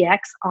OTX,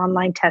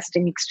 Online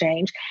Testing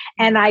Exchange,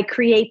 and I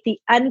create the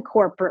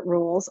uncorporate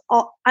rules,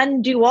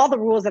 undo all the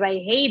rules that I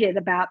hated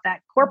about that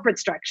corporate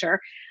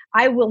structure,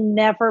 I will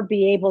never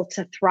be able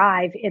to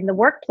thrive in the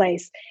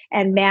workplace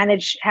and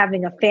manage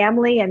having a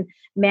family and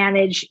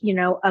manage,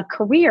 a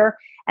career.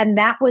 And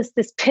that was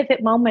this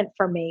pivot moment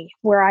for me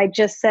where I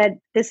just said,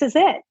 this is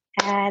it.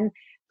 And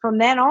from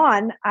then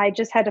on, I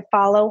just had to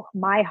follow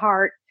my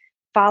heart,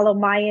 follow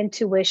my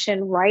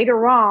intuition, right or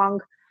wrong.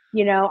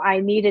 I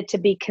needed to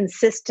be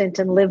consistent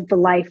and live the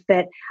life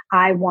that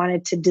I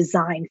wanted to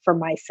design for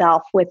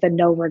myself with a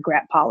no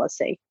regret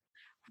policy.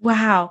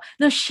 Wow.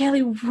 Now,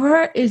 Shelley,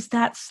 where is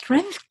that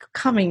strength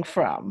coming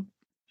from?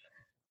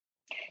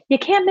 You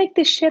can't make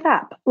this shit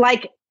up.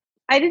 Like,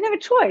 I didn't have a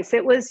choice.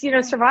 It was,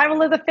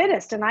 survival of the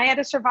fittest, and I had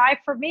to survive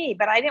for me,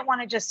 but I didn't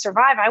want to just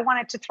survive. I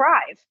wanted to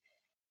thrive.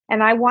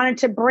 And I wanted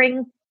to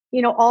bring,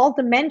 all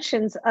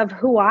dimensions of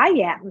who I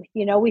am.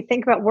 We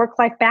think about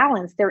work-life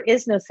balance. There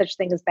is no such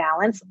thing as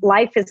balance.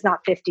 Life is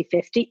not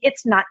 50-50.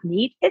 It's not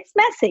neat. It's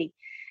messy.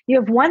 You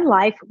have one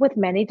life with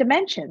many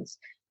dimensions: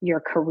 your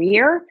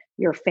career,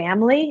 your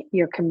family,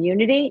 your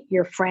community,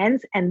 your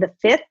friends, and the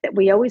fifth that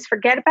we always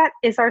forget about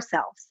is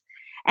ourselves.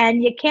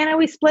 And you can't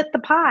always split the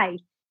pie,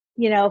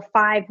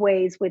 5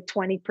 ways with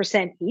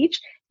 20% each.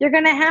 You're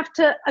going to have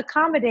to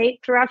accommodate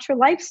throughout your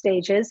life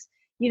stages,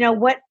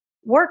 what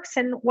works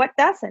and what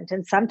doesn't.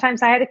 And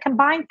sometimes I had to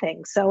combine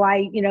things. So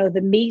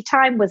the me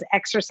time was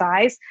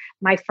exercise.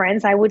 My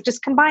friends, I would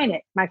just combine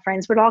it. My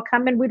friends would all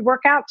come and we'd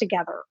work out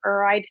together,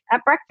 or I'd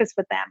have breakfast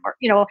with them, or,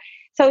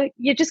 so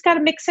you just got to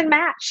mix and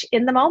match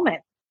in the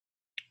moment.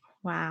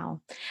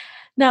 Wow.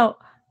 Now,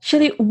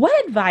 Shelley,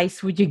 what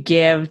advice would you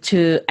give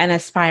to an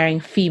aspiring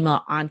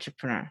female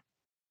entrepreneur?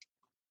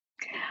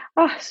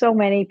 Oh, so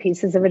many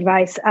pieces of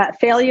advice.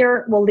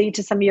 Failure will lead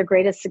to some of your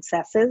greatest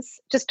successes.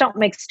 Just don't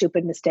make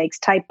stupid mistakes,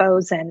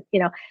 typos, and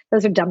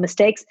those are dumb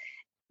mistakes.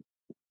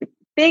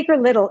 Big or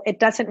little, it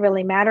doesn't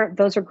really matter.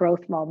 Those are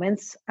growth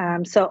moments.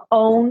 So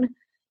own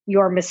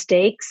your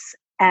mistakes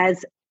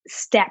as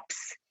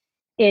steps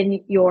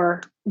in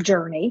your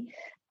journey.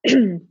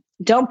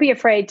 Don't be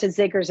afraid to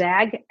zig or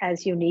zag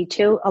as you need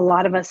to. A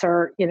lot of us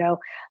are,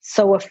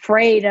 so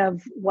afraid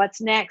of what's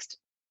next.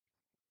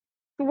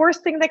 The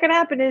worst thing that can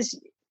happen is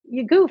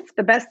you goof.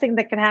 The best thing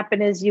that can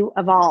happen is you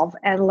evolve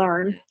and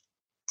learn.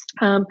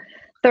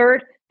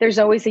 Third, there's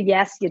always a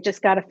yes. You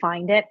just got to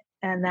find it.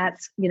 And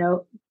that's,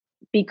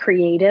 be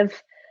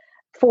creative.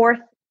 Fourth,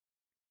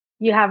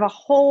 you have a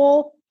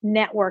whole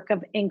network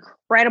of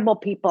incredible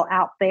people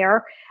out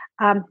there.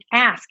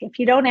 Ask. If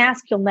you don't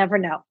ask, you'll never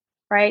know,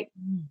 right?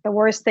 The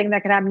worst thing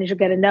that can happen is you'll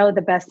get a no.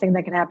 The best thing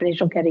that can happen is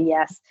you'll get a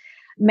yes.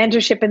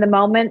 Mentorship in the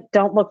moment.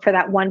 Don't look for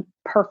that one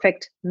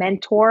perfect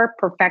mentor.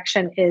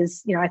 Perfection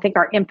is, I think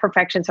our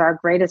imperfections are our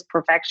greatest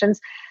perfections.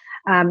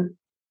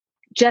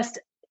 Just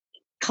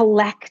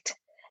collect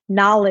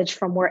knowledge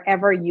from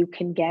wherever you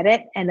can get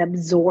it and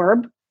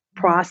absorb,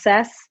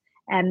 process,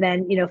 and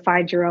then,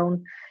 find your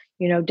own,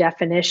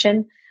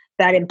 definition.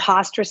 That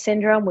imposter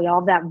syndrome, we all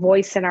have that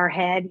voice in our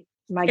head.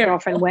 My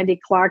girlfriend, Wendy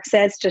Clark,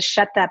 says, just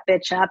shut that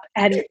bitch up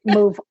and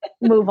move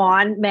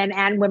on. Men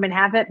and women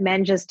have it.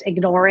 Men just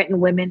ignore it, and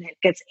women, it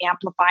gets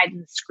amplified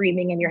and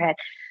screaming in your head.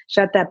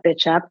 Shut that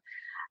bitch up.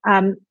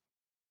 And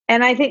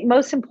I think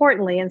most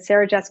importantly, and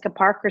Sarah Jessica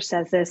Parker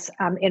says this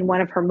in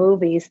one of her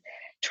movies,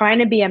 trying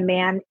to be a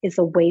man is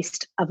a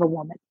waste of a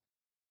woman.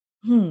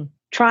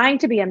 Trying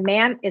to be a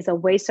man is a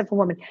waste of a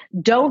woman.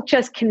 Don't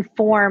just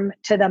conform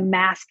to the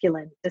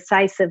masculine,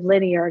 decisive,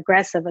 linear,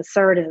 aggressive,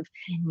 assertive.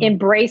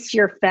 Embrace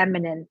your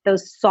feminine,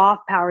 those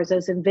soft powers,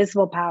 those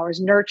invisible powers,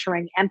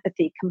 nurturing,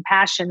 empathy,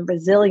 compassion,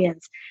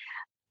 resilience.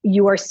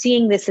 You are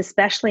seeing this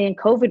especially in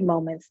COVID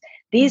moments.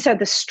 These are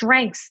the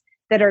strengths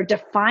that are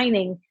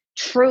defining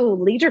true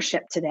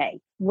leadership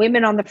today.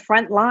 Women on the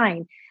front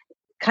line,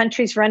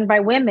 countries run by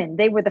women,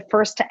 they were the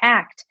first to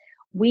act.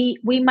 We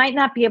might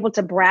not be able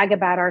to brag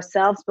about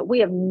ourselves, but we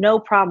have no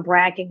problem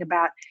bragging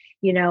about,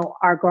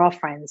 our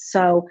girlfriends.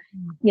 So,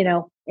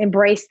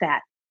 embrace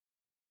that.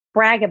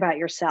 Brag about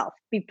yourself.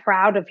 Be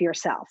proud of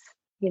yourself.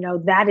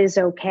 That is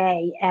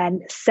okay.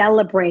 And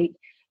celebrate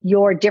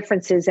your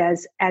differences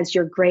as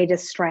your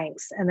greatest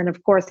strengths. And then,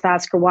 of course,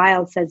 Oscar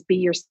Wilde says, be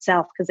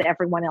yourself because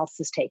everyone else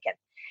is taken.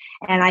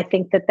 And I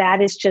think that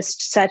is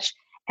just such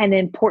an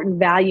important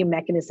value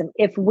mechanism.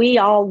 If we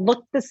all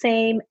looked the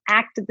same,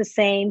 acted the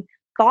same,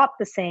 thought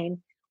the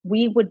same,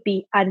 we would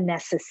be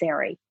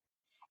unnecessary.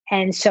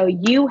 And so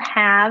you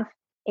have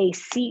a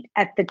seat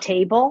at the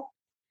table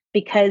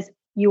because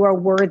you are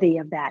worthy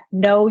of that.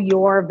 Know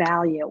your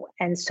value.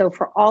 And so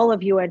for all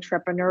of you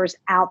entrepreneurs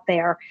out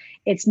there,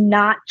 it's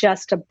not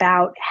just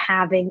about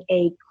having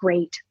a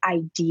great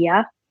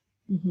idea,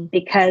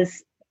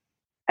 because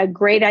a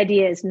great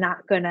idea is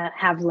not going to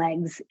have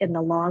legs in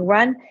the long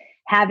run.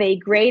 Have a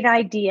great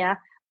idea,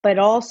 but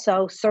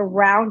also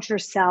surround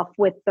yourself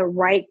with the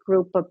right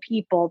group of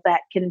people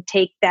that can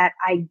take that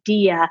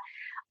idea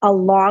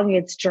along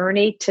its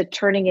journey to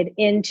turning it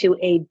into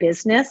a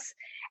business.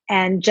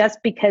 And just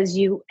because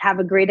you have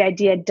a great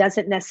idea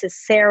doesn't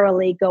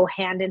necessarily go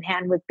hand in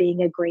hand with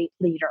being a great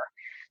leader.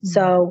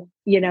 So,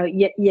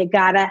 you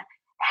gotta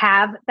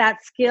have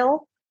that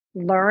skill,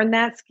 learn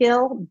that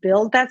skill,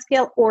 build that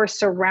skill, or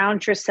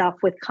surround yourself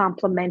with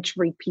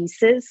complementary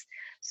pieces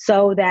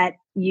so that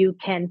you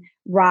can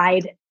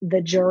ride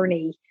the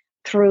journey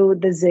through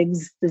the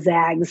zigs, the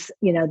zags,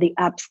 the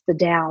ups, the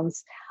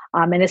downs.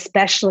 And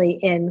especially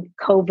in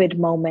COVID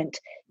moment,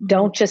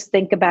 don't just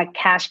think about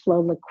cash flow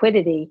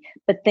liquidity,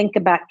 but think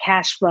about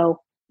cash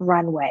flow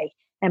runway.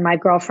 And my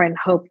girlfriend,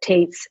 Hope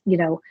Tates,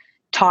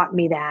 taught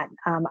me that.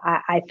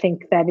 I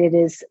think that it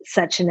is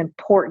such an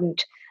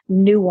important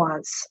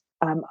nuance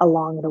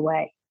along the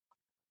way.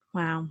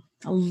 Wow.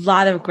 A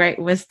lot of great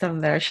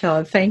wisdom there,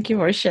 Shelley. Thank you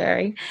for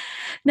sharing.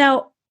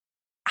 Now,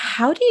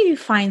 how do you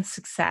find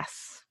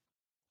success?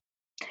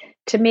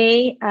 to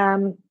me,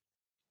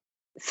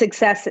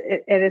 success,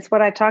 and it's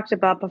what I talked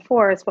about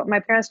before. It's what my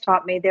parents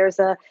taught me. There's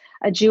a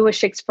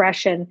Jewish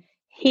expression,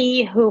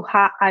 he who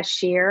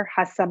ha'ashir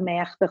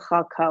hasamech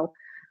b'chalko,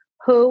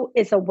 who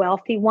is a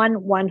wealthy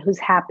one who's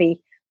happy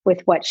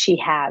with what she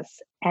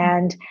has.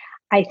 And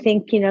I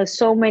think,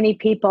 so many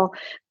people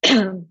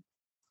are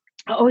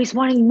always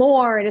wanting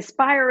more and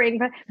aspiring,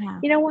 but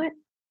you know what?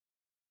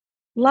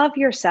 Love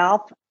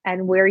yourself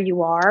and where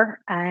you are.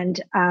 And,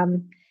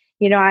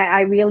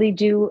 I really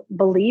do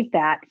believe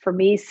that. For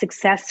me,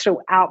 success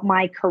throughout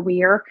my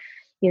career,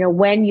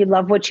 when you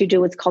love what you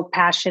do, it's called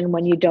passion.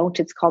 When you don't,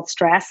 it's called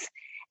stress.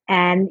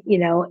 And,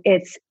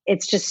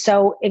 it's just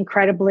so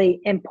incredibly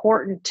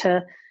important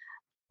to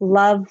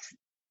love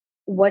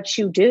what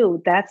you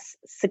do. That's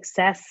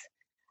success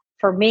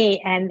for me.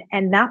 And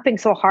not being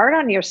so hard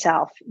on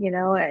yourself.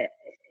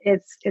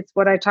 It's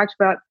what I talked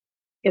about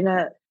in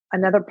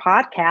another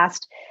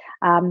podcast.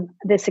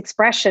 This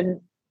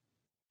expression,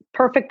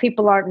 perfect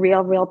people aren't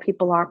real, real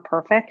people aren't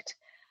perfect.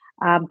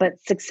 But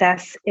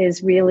success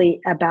is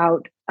really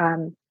about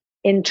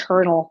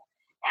internal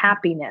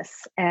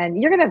happiness.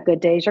 And you're going to have good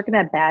days, you're going to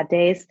have bad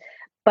days.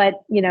 But,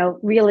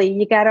 really,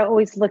 you got to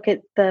always look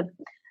at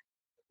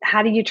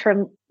how do you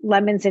turn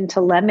lemons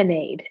into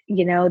lemonade?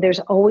 There's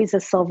always a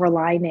silver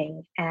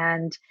lining.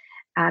 And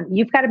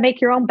you've got to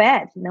make your own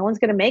bed. No one's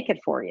going to make it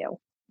for you.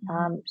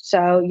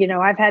 So,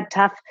 I've had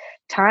tough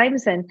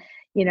times and,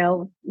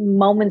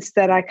 moments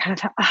that I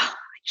kind of, I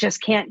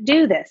just can't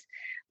do this.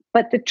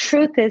 But the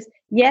truth is,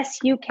 yes,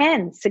 you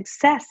can.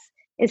 Success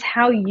is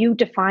how you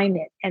define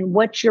it and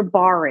what your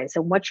bar is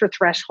and what's your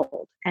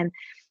threshold. And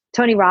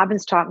Tony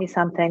Robbins taught me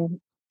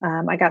something.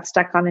 I got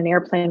stuck on an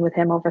airplane with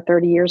him over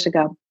 30 years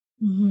ago.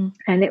 Mm-hmm.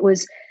 And it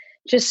was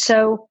just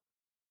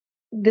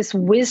this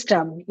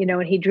wisdom,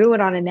 and he drew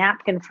it on a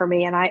napkin for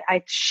me. And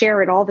I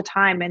share it all the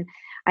time. And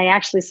I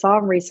actually saw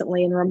him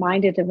recently and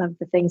reminded him of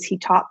the things he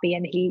taught me.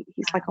 And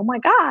he's like, oh my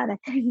God, I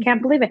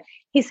can't believe it.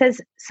 He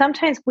says,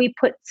 sometimes we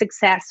put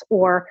success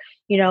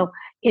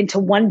into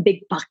one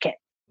big bucket.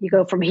 You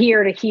go from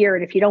here to here.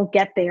 And if you don't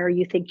get there,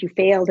 you think you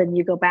failed and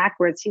you go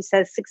backwards. He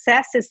says,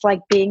 success is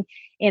like being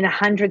in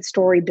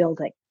 100-story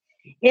building.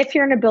 If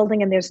you're in a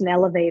building and there's an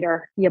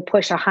elevator, you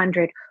push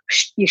 100,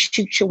 you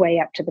shoot your way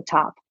up to the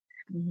top.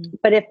 Mm-hmm.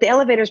 But if the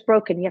elevator's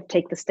broken, you have to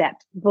take the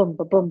steps. Boom,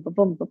 ba boom, ba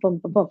boom, ba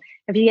boom, ba boom.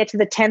 If you get to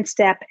the 10th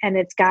step and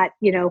it's got,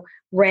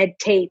 red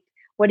tape,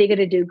 what are you going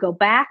to do? Go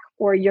back,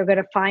 or you're going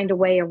to find a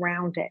way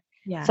around it.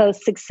 Yeah. So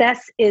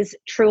success is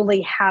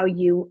truly how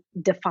you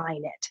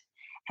define it.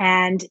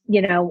 And,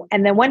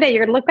 and then one day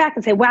you're going to look back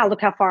and say, wow,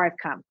 look how far I've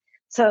come.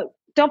 So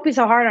don't be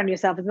so hard on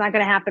yourself. It's not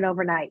going to happen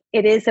overnight.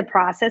 It is a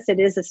process. It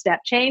is a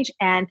step change.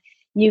 And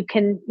you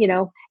can,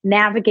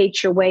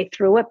 navigate your way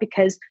through it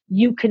because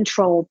you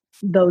control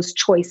those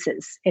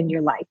choices in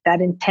your life, that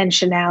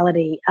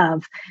intentionality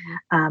of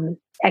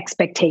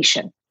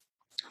expectation.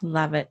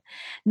 Love it.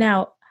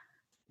 Now,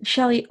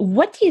 Shelley,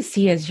 what do you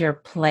see as your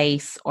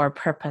place or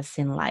purpose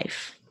in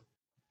life?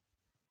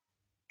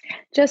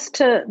 Just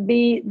to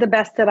be the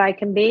best that I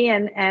can be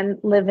and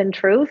live in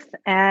truth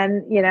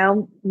and,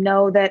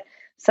 know that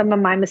some of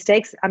my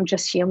mistakes, I'm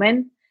just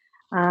human.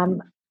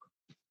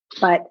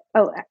 But,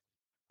 all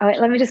right,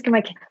 let me just get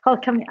my kid. Oh,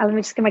 come here. Let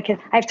me just get my kid.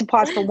 I have to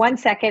pause for 1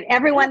 second.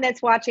 Everyone that's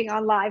watching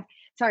on live,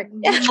 sorry.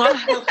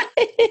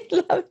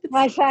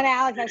 My son,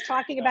 Alex, I was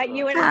talking about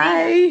you and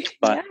I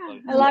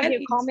love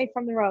you. Call me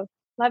from the road.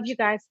 Love you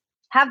guys.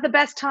 Have the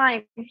best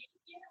time.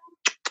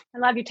 I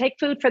love you. Take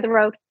food for the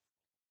road.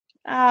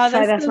 Oh,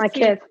 that's so my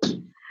sweet. Kids.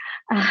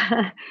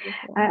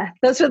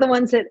 Those were the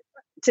ones that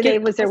today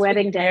was their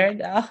wedding day.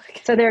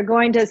 So they're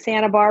going to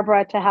Santa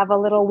Barbara to have a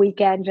little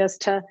weekend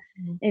just to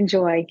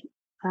enjoy.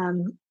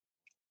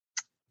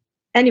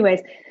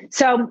 Anyways,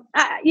 so,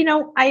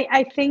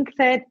 I think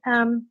that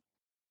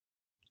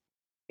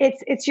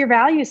it's your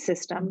value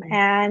system.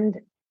 And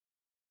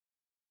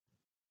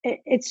I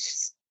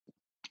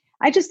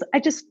just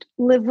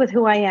live with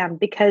who I am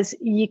because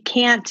you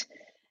can't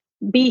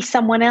be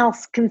someone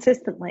else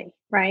consistently.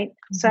 Right.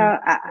 Mm-hmm. So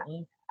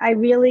I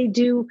really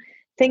do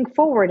think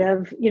forward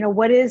of,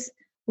 what is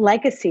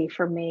legacy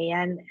for me.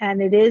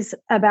 And it is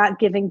about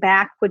giving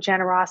back with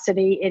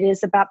generosity. It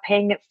is about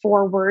paying it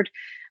forward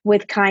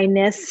with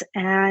kindness.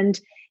 And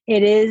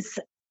it is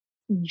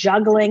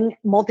juggling,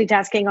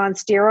 multitasking on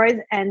steroids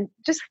and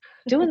just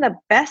doing the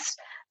best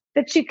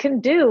that you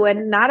can do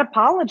and not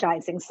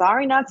apologizing.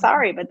 Sorry, not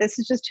sorry, but this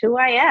is just who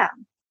I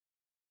am.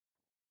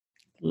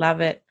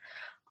 Love it.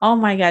 Oh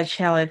my God,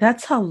 Shelley,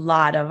 that's a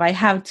lot of, I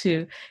have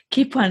to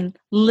keep on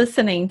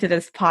listening to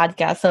this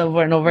podcast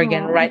over and over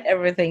again, write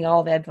everything,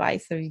 all the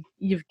advice that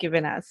you've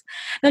given us.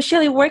 Now,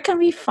 Shelley, where can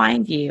we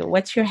find you?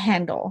 What's your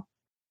handle?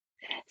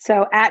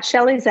 So at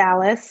Shelley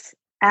Zalis,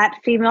 at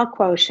Female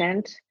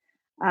Quotient.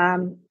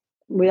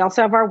 We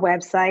also have our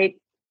website,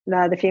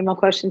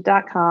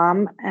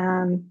 thefemalequotient.com.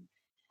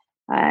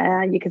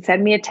 You can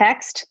send me a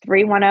text,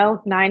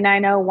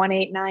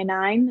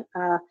 310-990-1899.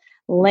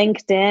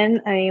 LinkedIn.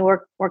 I mean,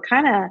 we're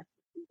kind of,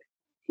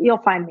 you'll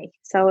find me.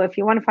 So if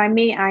you want to find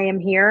me, I am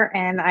here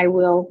and I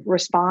will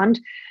respond.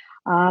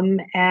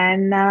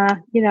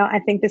 I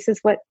think this is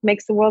what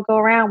makes the world go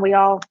around.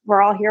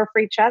 We're all here for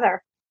each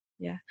other.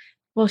 Yeah.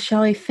 Well,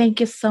 Shelley, thank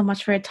you so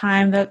much for your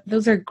time.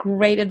 Those are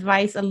great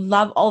advice. I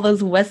love all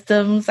those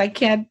wisdoms. I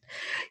can't,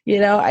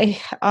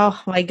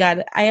 oh my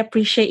God, I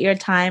appreciate your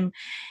time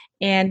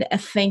and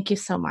thank you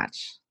so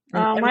much.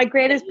 My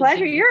greatest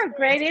pleasure. You're a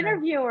great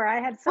interviewer. I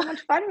had so much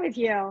fun with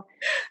you.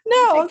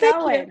 No,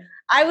 thank you.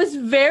 I was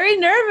very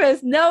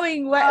nervous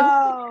knowing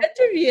what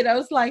interviewed. I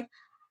was like,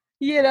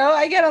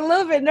 I get a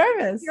little bit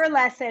nervous. Your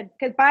lesson,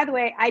 because by the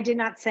way, I did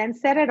not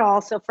sense that at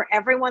all. So for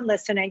everyone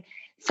listening,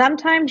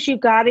 sometimes you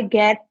got to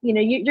get,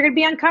 you're going to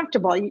be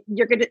uncomfortable.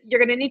 You're going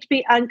to need to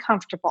be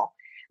uncomfortable.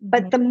 Mm-hmm.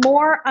 But the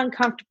more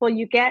uncomfortable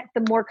you get,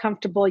 the more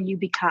comfortable you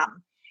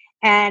become.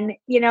 And,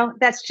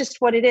 that's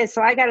just what it is.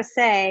 So I got to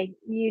say,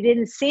 you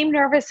didn't seem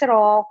nervous at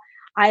all.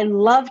 I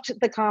loved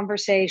the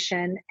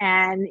conversation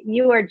and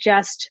you are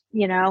just,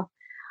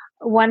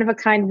 one of a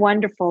kind,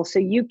 wonderful. So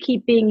you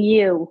keep being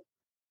you.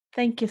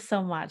 Thank you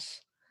so much.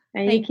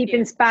 And you keep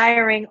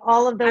inspiring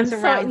all of those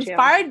around you. I'm so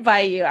inspired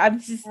by you. I'm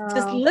just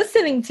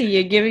listening to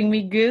you, giving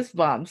me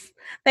goosebumps.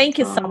 Thank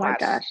you so much.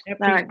 Gosh.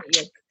 I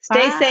appreciate it.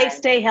 Stay safe,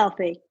 stay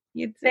healthy.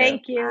 You too.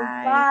 Thank you.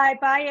 Bye.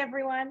 Bye,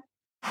 everyone.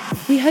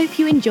 We hope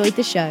you enjoyed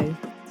the show.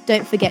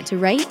 Don't forget to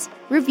rate,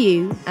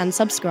 review, and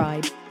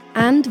subscribe.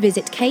 And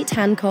visit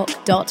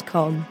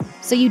katehancock.com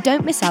so you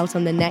don't miss out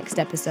on the next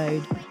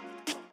episode.